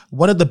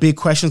one of the big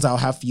questions I'll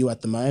have for you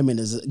at the moment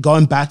is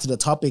going back to the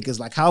topic is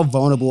like, how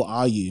vulnerable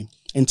are you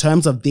in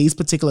terms of these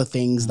particular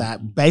things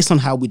that based on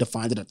how we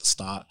defined it at the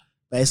start,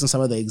 based on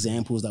some of the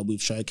examples that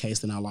we've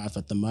showcased in our life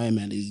at the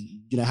moment is,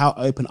 you know, how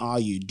open are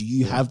you? Do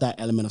you have that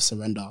element of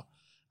surrender?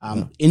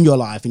 In your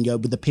life and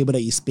with the people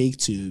that you speak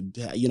to,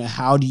 you know,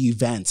 how do you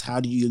vent? How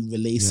do you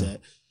release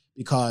it?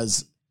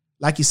 Because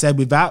like you said,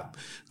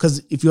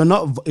 because if you're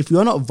not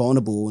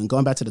vulnerable, and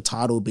going back to the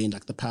title being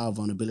like the power of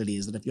vulnerability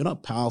is that if you're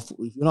not powerful,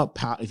 if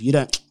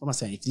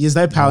there's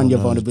no power in your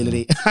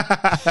vulnerability.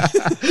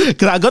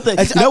 Because I got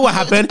you know what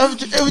happened?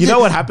 You know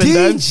what happened?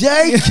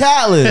 DJ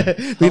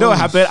Khaled. You know what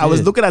happened? I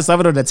was looking at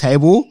something on the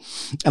table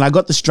and I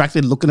got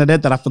distracted looking at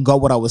it that I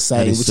forgot what I was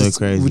saying,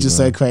 which is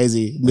so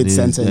crazy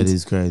mid-sentence. That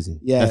is crazy.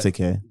 Yeah. That's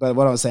okay. But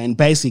what I was saying,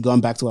 basically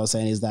going back to what I was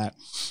saying is that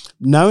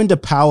knowing the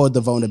power of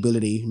the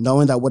vulnerability,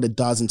 knowing that what it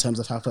does in terms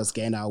of helping us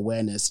gain our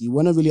awareness, you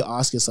want to really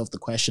ask yourself the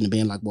question of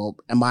being like, well,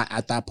 am I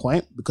at that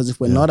point? Because if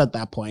we're not at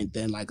that point,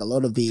 then like a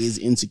lot of these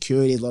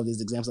insecurities, a lot of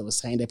these examples I was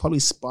saying, they probably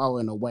spiral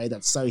in a way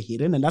that's so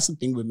hidden. And that's the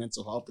thing with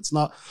mental health. It's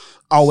not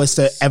always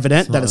so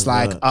evident that it's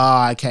like,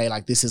 okay,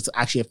 like this is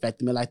actually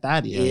affecting me like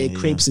that. It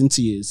creeps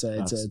into you. So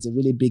it's a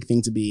really big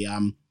thing to be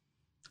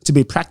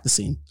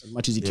practicing as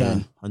much as you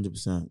can.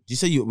 100%. Did you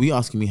say were you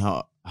asking me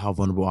how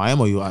vulnerable I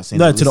am, or you are saying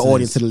no to the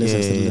audience, to the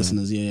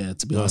listeners,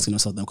 to be asking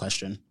yourself that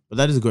question? But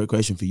that is a great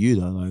question for you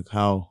though. Like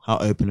how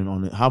open and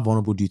honest, how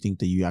vulnerable do you think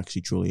that you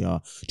actually truly are?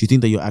 Do you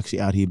think that you're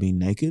actually out here being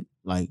naked,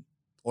 like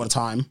all the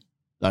time,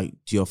 like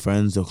to your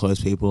friends or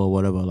close people or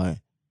whatever? Like,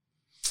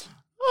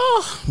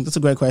 that's a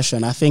great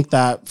question. I think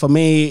that for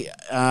me,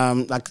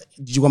 like,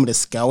 do you want me to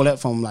scale it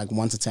from like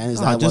 1 to 10?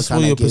 Is that just what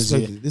for your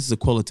perspective? This is a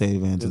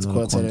qualitative answer. It's a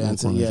qualitative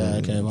answer. Yeah.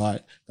 Okay.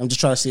 Right. I'm just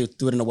trying to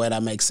do it in a way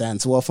that makes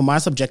sense. Well, from my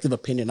subjective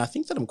opinion, I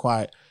think that I'm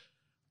quite,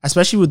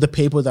 especially with the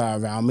people that are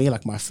around me,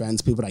 like my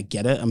friends, people that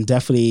get it. I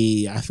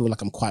feel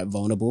like I'm quite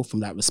vulnerable from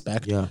that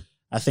respect. Yeah.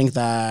 I think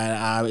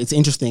that it's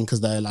interesting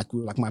because they're like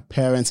my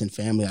parents and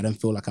family, I don't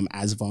feel like I'm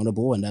as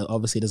vulnerable, and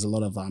obviously there's a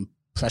lot of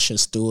pressure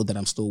still that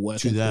I'm still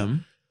working to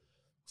them.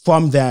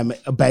 From them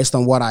based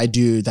on what I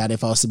do, that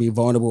if I was to be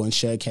vulnerable and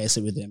showcase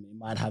it with them, it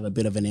might have a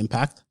bit of an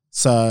impact.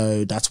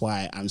 So that's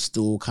why I'm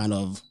still kind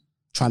of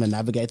trying to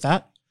navigate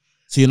that.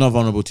 So you're not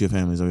vulnerable to your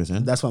family, is what you're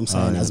saying? That's what I'm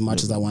saying, as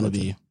much as I want to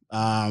be.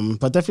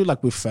 But definitely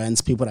like with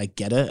friends, people that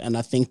get it. And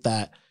I think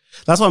that's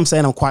what I'm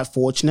saying. I'm quite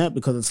fortunate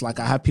because it's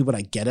like I have people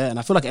that get it. And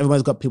I feel like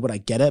everybody's got people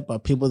that get it,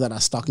 but people that are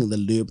stuck in the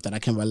loop that I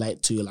can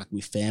relate to, like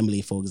with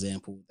family, for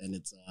example, then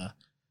it's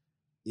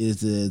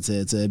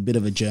a bit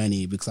of a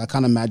journey, because I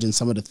can't imagine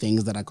some of the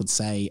things that I could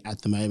say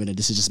at the moment, and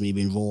this is just me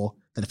being raw,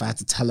 that if I had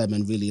to tell them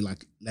and really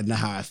like let them know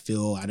how I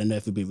feel, I don't know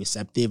if it'd be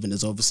receptive. And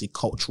there's obviously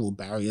cultural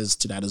barriers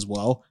to that as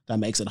well that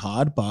makes it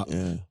hard, but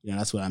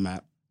that's where I'm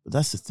at. But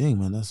that's the thing,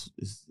 man.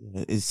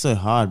 It's so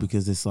hard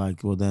because it's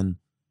like, well, then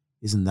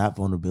isn't that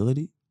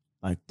vulnerability?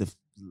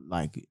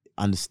 Like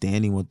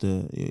understanding what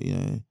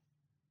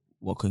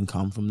can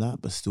come from that,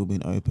 but still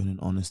being open and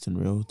honest and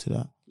real to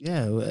that.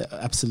 Yeah,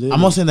 absolutely.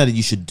 I'm not saying that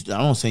you should.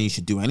 I'm not saying you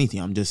should do anything.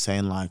 I'm just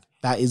saying like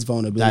that is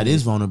vulnerability. That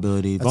is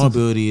vulnerability.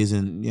 Vulnerability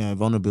isn't.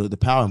 Vulnerability. The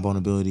power in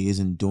vulnerability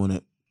isn't doing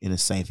it in a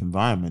safe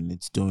environment.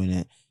 It's doing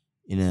it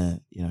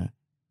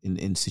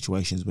in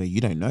situations where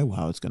you don't know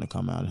how it's going to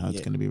come out and how it's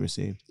going to be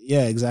received.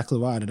 Yeah, exactly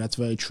right. And that's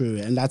very true.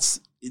 And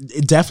that's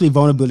definitely,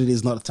 vulnerability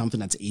is not something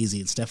that's easy.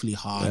 It's definitely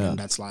hard. Yeah. And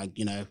that's like,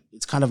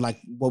 it's kind of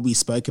like what we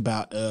spoke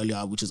about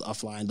earlier, which is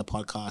offline, the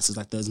podcast, is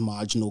like those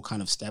marginal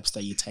kind of steps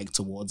that you take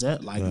towards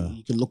it. Like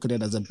you can look at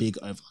it as a big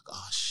like,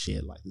 oh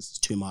shit, like this is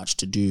too much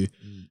to do.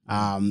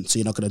 So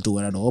you're not going to do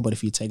it at all. But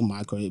if you take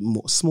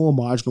small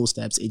marginal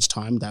steps each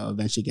time, that will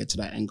eventually get to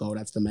that end goal.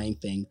 That's the main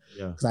thing.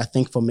 Because I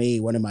think for me,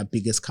 one of my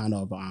biggest kind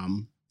of,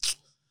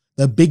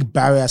 the big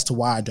barrier as to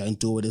why I don't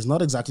do it is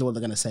not exactly what they're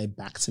going to say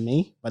back to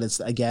me, but it's,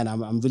 again,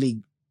 I'm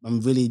really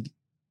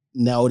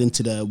nailed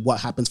into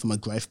what happens from a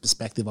growth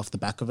perspective off the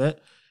back of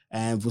it.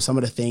 And for some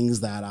of the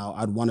things that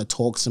I'd want to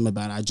talk to them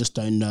about, I just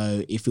don't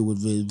know if it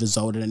would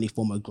result in any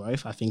form of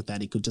growth. I think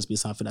that it could just be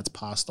something that's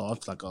passed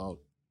off, like, oh,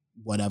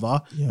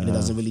 whatever. And it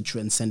doesn't really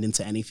transcend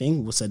into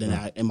anything. So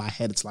then in my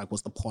head, it's like,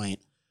 what's the point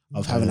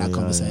of having that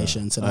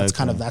conversation? So that's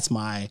that's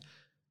my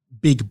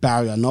big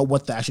barrier, not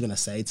what they're actually going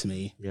to say to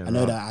me. I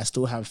know that I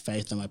still have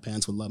faith that my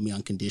parents will love me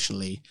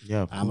unconditionally.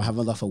 I have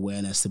enough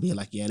awareness to be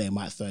like, they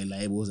might throw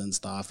labels and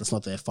stuff. That's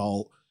not their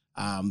fault.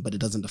 But it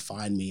doesn't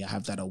define me. I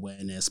have that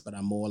awareness, but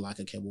I'm more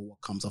like, okay, well,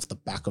 what comes off the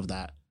back of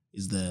that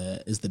is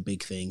the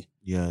big thing.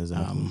 Yeah,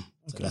 exactly.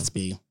 So that's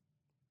big.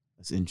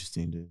 That's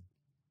interesting, dude.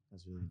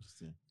 That's really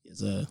interesting. Yes,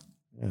 sir.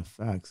 Yeah,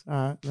 facts. All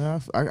right.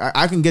 Yeah,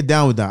 I can get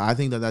down with that. I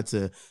think that's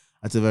a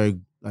very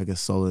like a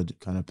solid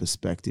kind of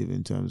perspective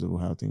in terms of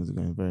how things are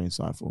going. Very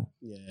insightful.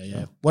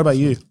 Yeah. What about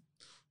you?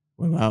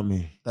 What about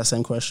me? That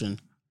same question.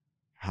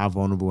 How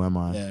vulnerable am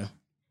I? Yeah.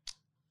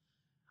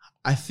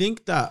 I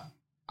think that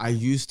I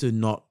used to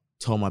not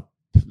tell my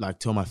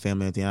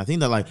family anything. I think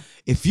that like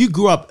if you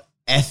grew up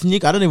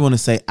ethnic, I don't even want to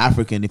say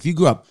African. If you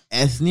grew up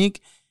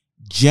ethnic,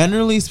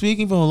 generally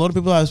speaking, from a lot of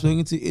people I've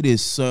spoken to, it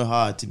is so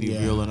hard to be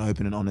real and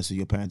open and honest with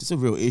your parents. It's a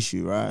real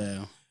issue, right?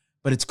 Yeah.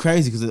 But it's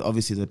crazy because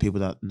obviously there are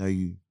people that know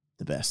you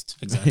the best,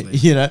 exactly.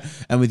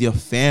 And with your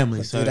family.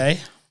 But so do they?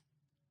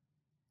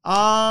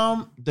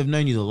 They've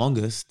known you the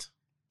longest,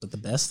 but the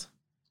best.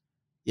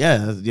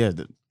 Yeah,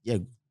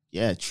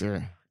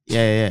 sure.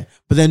 Yeah.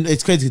 But then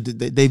it's crazy.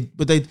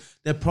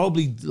 They're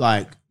probably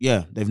like,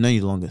 they've known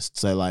you the longest.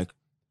 So like,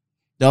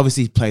 they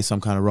obviously play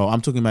some kind of role. I'm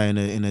talking about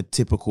in a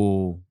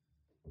typical,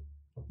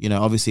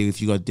 obviously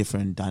if you got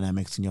different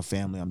dynamics in your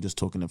family, I'm just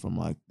talking from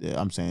like,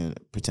 I'm saying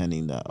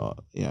pretending that,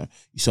 you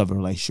still have a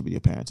relationship with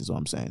your parents is what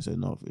I'm saying. So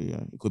no,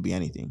 it could be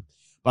anything.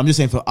 But I'm just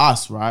saying for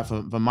us, right?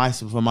 For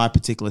my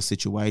particular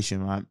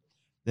situation, right?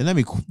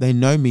 They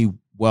know me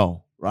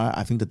well. Right,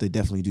 I think that they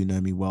definitely do know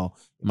me well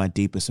in my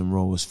deepest and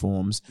rawest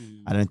forms.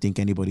 I don't think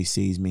anybody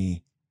sees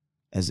me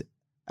as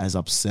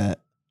upset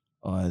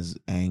or as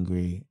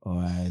angry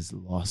or as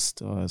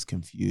lost or as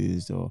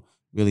confused or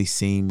really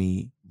seeing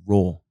me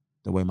raw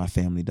the way my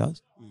family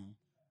does.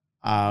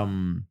 But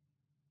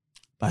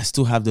I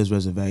still have those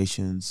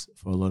reservations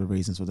for a lot of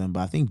reasons for them.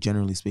 But I think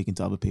generally speaking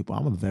to other people,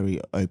 I'm a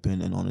very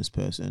open and honest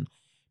person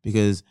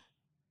because,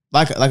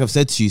 like I've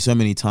said to you so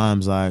many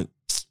times, like,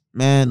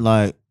 man,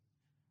 like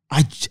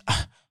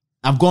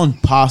I've gone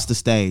past the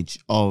stage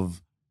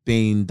of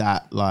being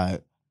that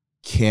like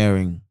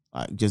caring,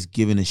 like just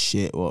giving a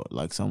shit what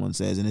like someone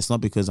says, and it's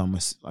not because I'm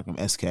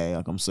SK,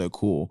 like I'm so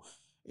cool.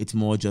 It's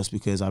more just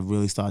because I've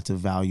really started to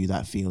value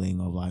that feeling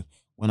of like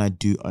when I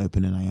do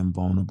open and I am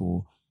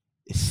vulnerable,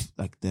 it's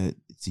like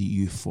it's a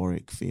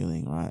euphoric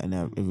feeling, right? And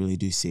I really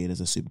do see it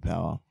as a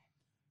superpower.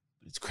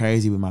 It's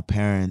crazy with my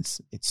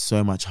parents. It's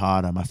so much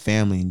harder. My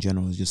family in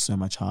general is just so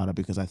much harder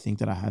because I think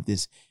that I have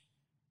this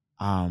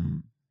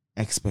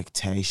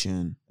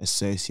expectation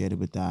associated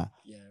with that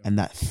and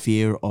that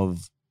fear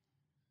of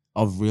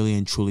really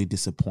and truly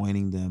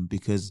disappointing them,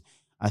 because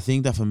I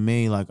think that for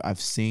me, like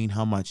I've seen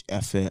how much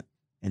effort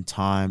and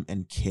time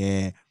and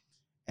care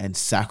and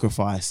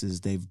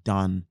sacrifices they've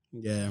done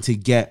to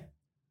get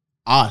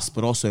us,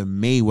 but also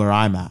me where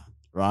I'm at,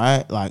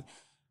 right? Like,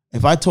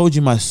 if I told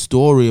you my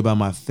story about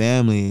my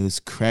family, it was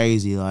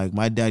crazy. Like,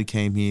 my dad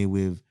came here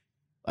with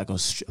like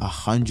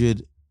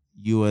 $100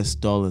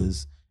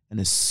 in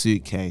a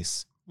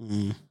suitcase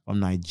from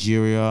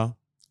Nigeria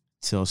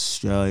to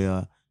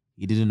Australia.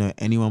 He didn't know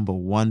anyone but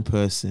one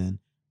person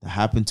that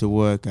happened to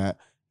work at,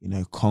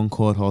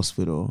 Concord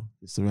Hospital.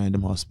 It's a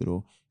random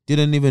hospital.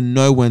 Didn't even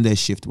know when their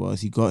shift was.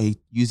 He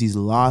used his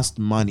last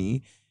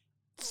money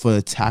for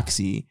a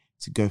taxi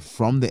to go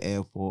from the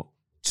airport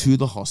to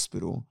the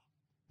hospital,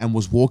 and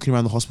was walking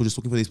around the hospital just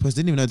looking for these persons.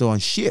 Didn't even know they were on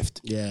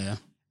shift. Yeah.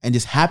 And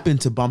just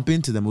happened to bump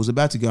into them. Was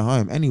about to go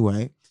home.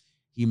 Anyway,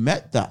 he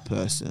met that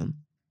person,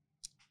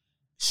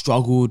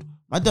 struggled.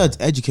 My dad's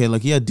educated.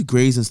 Like, he had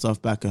degrees and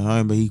stuff back at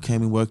home, but he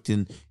came and worked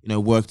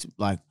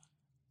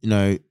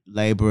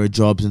labor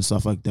jobs and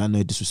stuff like that.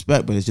 No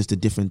disrespect, but it's just a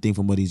different thing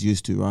from what he's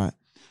used to, right?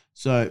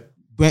 So,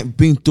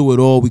 being through it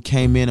all, we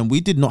came in and we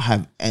did not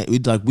have,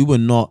 we were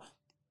not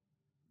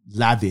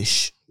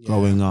lavish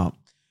growing up.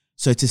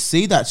 So to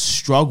see that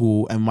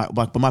struggle, and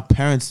but my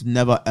parents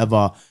never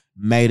ever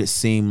made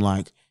us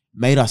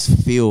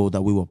feel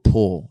that we were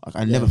poor. Like,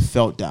 I never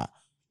felt that.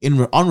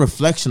 On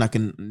reflection, I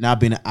can now,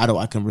 being an adult,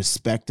 I can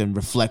respect and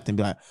reflect and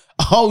be like,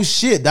 oh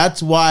shit,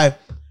 that's why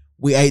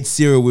we ate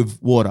cereal with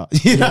water.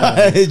 You know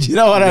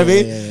what I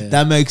mean? Yeah.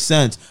 That makes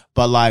sense.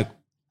 But like,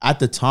 at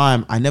the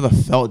time, I never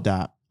felt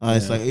that.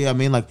 It's like,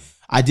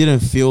 I didn't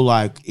feel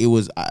like it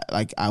was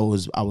like I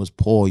was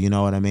poor, you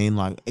know what I mean?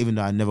 Like, even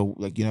though I never,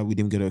 we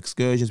didn't go to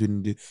excursions, we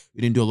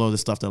didn't do a lot of the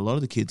stuff that a lot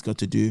of the kids got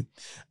to do.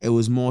 It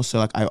was more so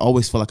like I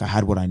always felt like I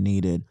had what I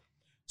needed.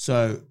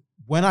 So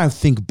when I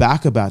think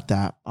back about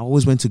that, I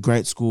always went to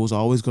great schools. I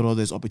always got all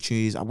those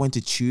opportunities. I went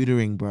to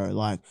tutoring, bro.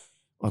 Like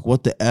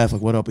what the F?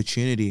 Like, what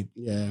opportunity?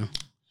 Yeah.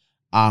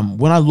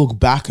 When I look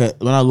back at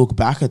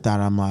that,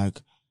 I'm like,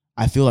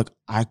 I feel like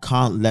I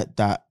can't let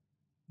that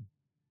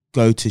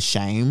go to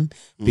shame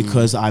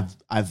because I've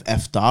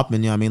effed up,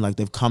 and you know what I mean? Like,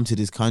 they've come to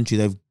this country,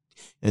 they've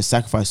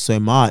sacrificed so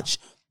much,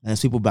 and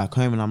there's people back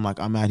home, and I'm like,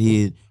 I'm out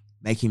here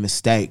making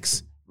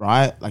mistakes,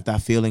 right? Like,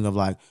 that feeling of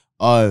like,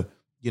 oh,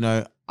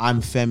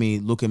 I'm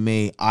Femi, look at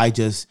me, I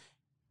just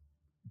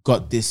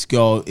got this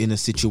girl in a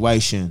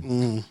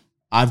situation.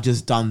 I've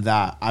just done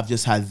that. I've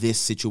just had this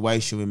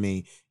situation with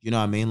me. You know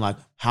what I mean? Like,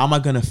 how am I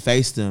going to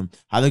face them?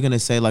 How are they going to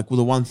say, like, well,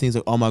 the one thing's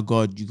like, oh my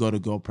God, you got a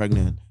girl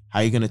pregnant. How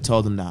are you going to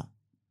tell them that?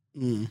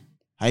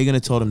 How are you going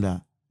to tell them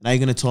that? And are you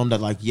going to tell them that,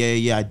 like,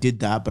 yeah, I did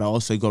that, but I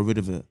also got rid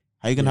of it?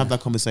 How are you going to have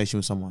that conversation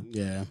with someone?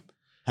 Yeah.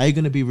 How are you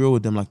going to be real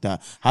with them like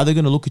that? How are they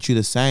going to look at you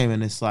the same?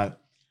 And it's like,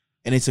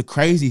 and it's a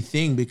crazy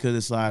thing because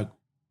it's like,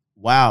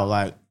 wow,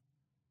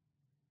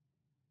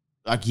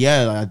 I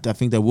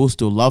think they will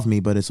still love me,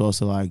 but it's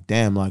also like,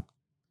 damn, like,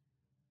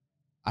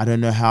 I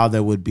don't know how they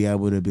would be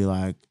able to be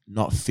like,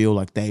 not feel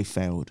like they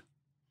failed.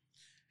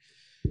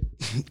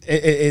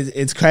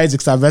 It's crazy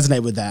because I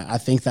resonate with that. I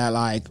think that,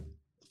 like,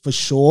 for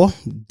sure,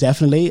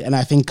 definitely. And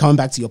I think coming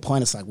back to your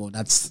point, it's like, well,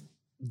 that's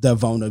the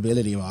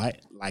vulnerability, right?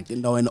 Like,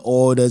 knowing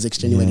all those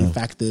extenuating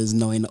factors,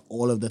 knowing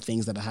all of the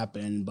things that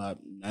happen, but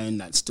knowing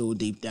that still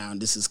deep down,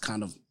 this is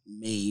kind of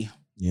me.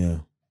 Yeah.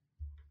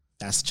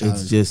 That's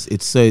challenging.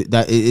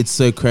 It's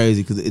so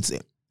crazy because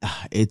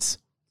it's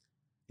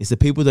the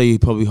people that you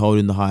probably hold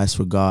in the highest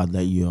regard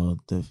that you're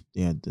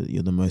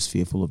the most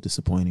fearful of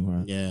disappointing,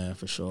 right? Yeah,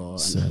 for sure.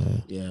 So,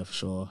 for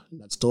sure.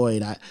 That story,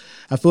 that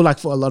I feel like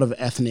for a lot of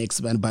ethnics,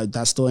 but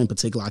that story in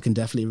particular, I can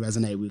definitely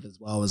resonate with as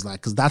well. Is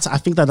like, because I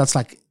think that's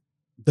like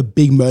the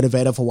big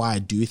motivator for why I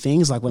do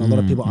things. Like, when a lot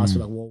of people ask me,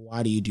 like, well,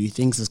 why do you do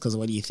things? It's because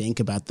what do you think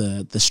about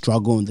the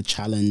struggle and the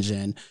challenge,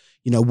 and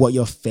what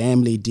your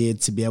family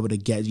did to be able to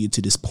get you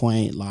to this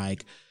point.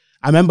 Like,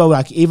 I remember,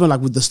 like, even like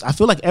with this, I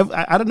feel like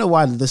I don't know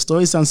why the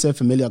story sounds so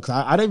familiar,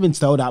 because I don't even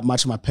tell that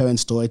much of my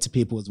parents' story to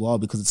people as well,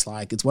 because it's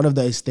like, it's one of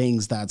those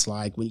things that's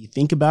like, when you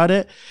think about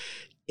it,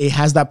 it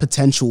has that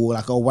potential,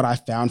 like, oh, what I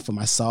found for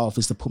myself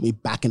is to put me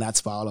back in that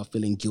spiral of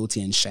feeling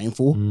guilty and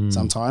shameful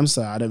sometimes.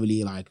 So I don't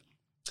really like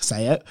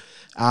say it.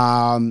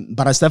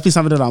 But it's definitely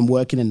something that I'm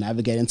working and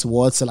navigating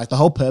towards. So like, the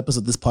whole purpose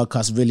of this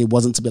podcast really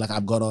wasn't to be like,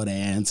 I've got all the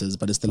answers,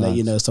 but it's to let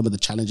you know some of the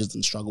challenges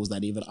and struggles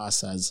that even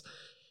us as,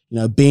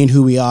 being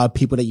who we are,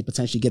 people that you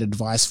potentially get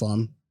advice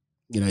from,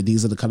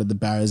 these are the kind of the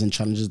barriers and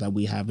challenges that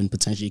we have, and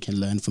potentially can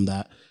learn from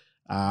that.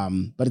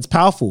 But it's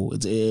powerful.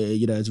 It's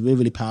it's really,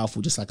 really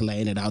powerful, just like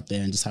laying it out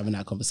there and just having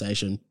that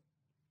conversation.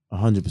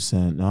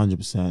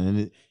 100%.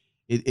 And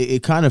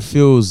it kind of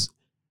feels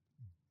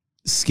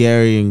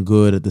scary and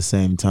good at the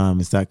same time.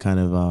 It's that kind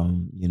of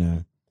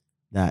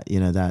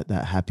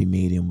that happy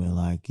medium where,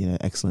 like,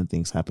 excellent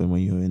things happen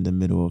when you're in the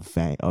middle of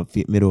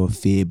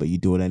fear, but you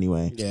do it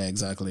anyway. Yeah,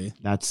 exactly.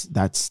 That's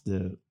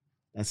the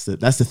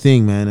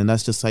thing, man. And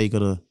that's just how you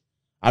gotta.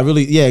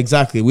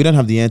 Exactly. We don't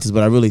have the answers,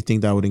 but I really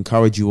think that I would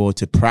encourage you all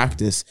to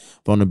practice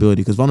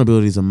vulnerability, because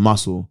vulnerability is a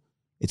muscle.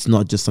 It's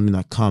not just something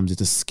that comes.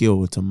 It's a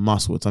skill. It's a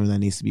muscle. It's something that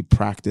needs to be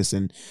practiced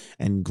and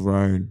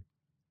grown.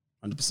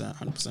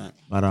 100%.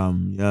 But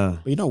yeah.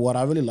 But you know what?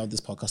 I really love this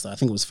podcast. I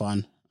think it was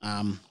fun.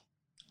 I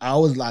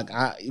always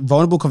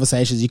vulnerable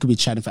conversations. You could be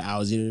chatting for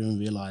hours. You don't even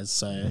realize.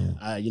 So,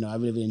 I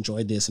really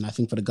enjoyed this. And I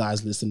think for the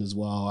guys listening as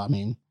well, I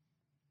mean,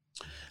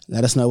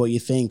 let us know what you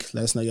think.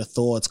 Let us know your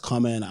thoughts,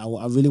 comment. I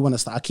really want to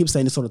start. I keep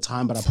saying this all the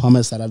time, but I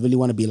promise that I really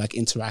want to be like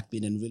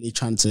interacting and really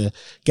trying to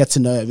get to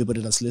know everybody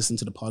that's listening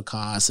to the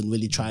podcast and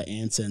really try to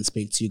answer and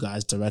speak to you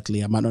guys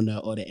directly. I might not know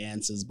all the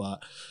answers,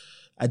 but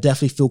I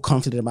definitely feel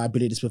confident in my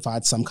ability to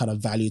provide some kind of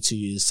value to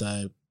you.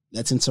 So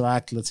let's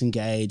interact, let's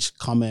engage,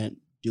 comment,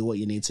 do what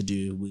you need to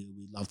do. We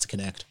love to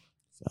connect.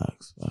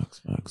 Facts.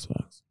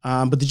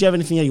 But did you have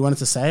anything you wanted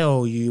to say,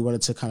 or you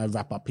wanted to kind of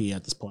wrap up here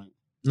at this point?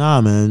 Nah,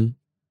 man.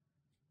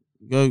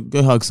 Go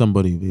hug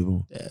somebody,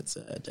 people. That's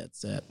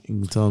it.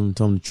 You can tell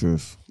them the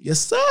truth. Yes,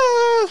 sir.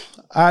 All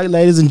right,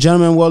 ladies and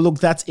gentlemen. Well, look,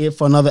 that's it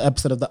for another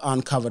episode of the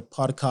Uncovered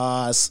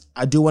Podcast.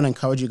 I do want to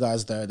encourage you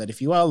guys, though, that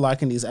if you are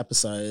liking these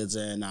episodes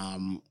and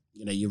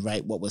you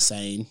rate what we're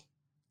saying,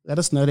 let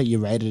us know that you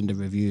rate it in the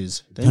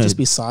reviews. Don't just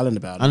be silent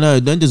about it. I know.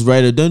 Don't just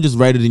write it. Don't just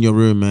write it in your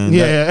room, man.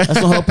 Yeah,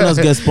 that's not helping us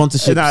get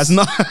sponsorships. No, it's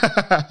not.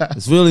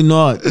 It's really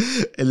not.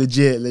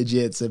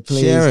 Legit. So please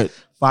share it.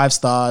 5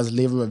 stars.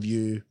 Leave a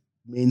review.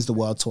 Means the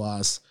world to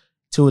us.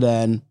 Till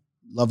then,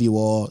 love you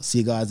all. See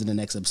you guys in the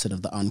next episode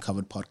of the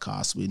Uncovered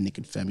Podcast with Nick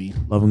and Femi.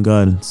 Love and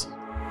guidance.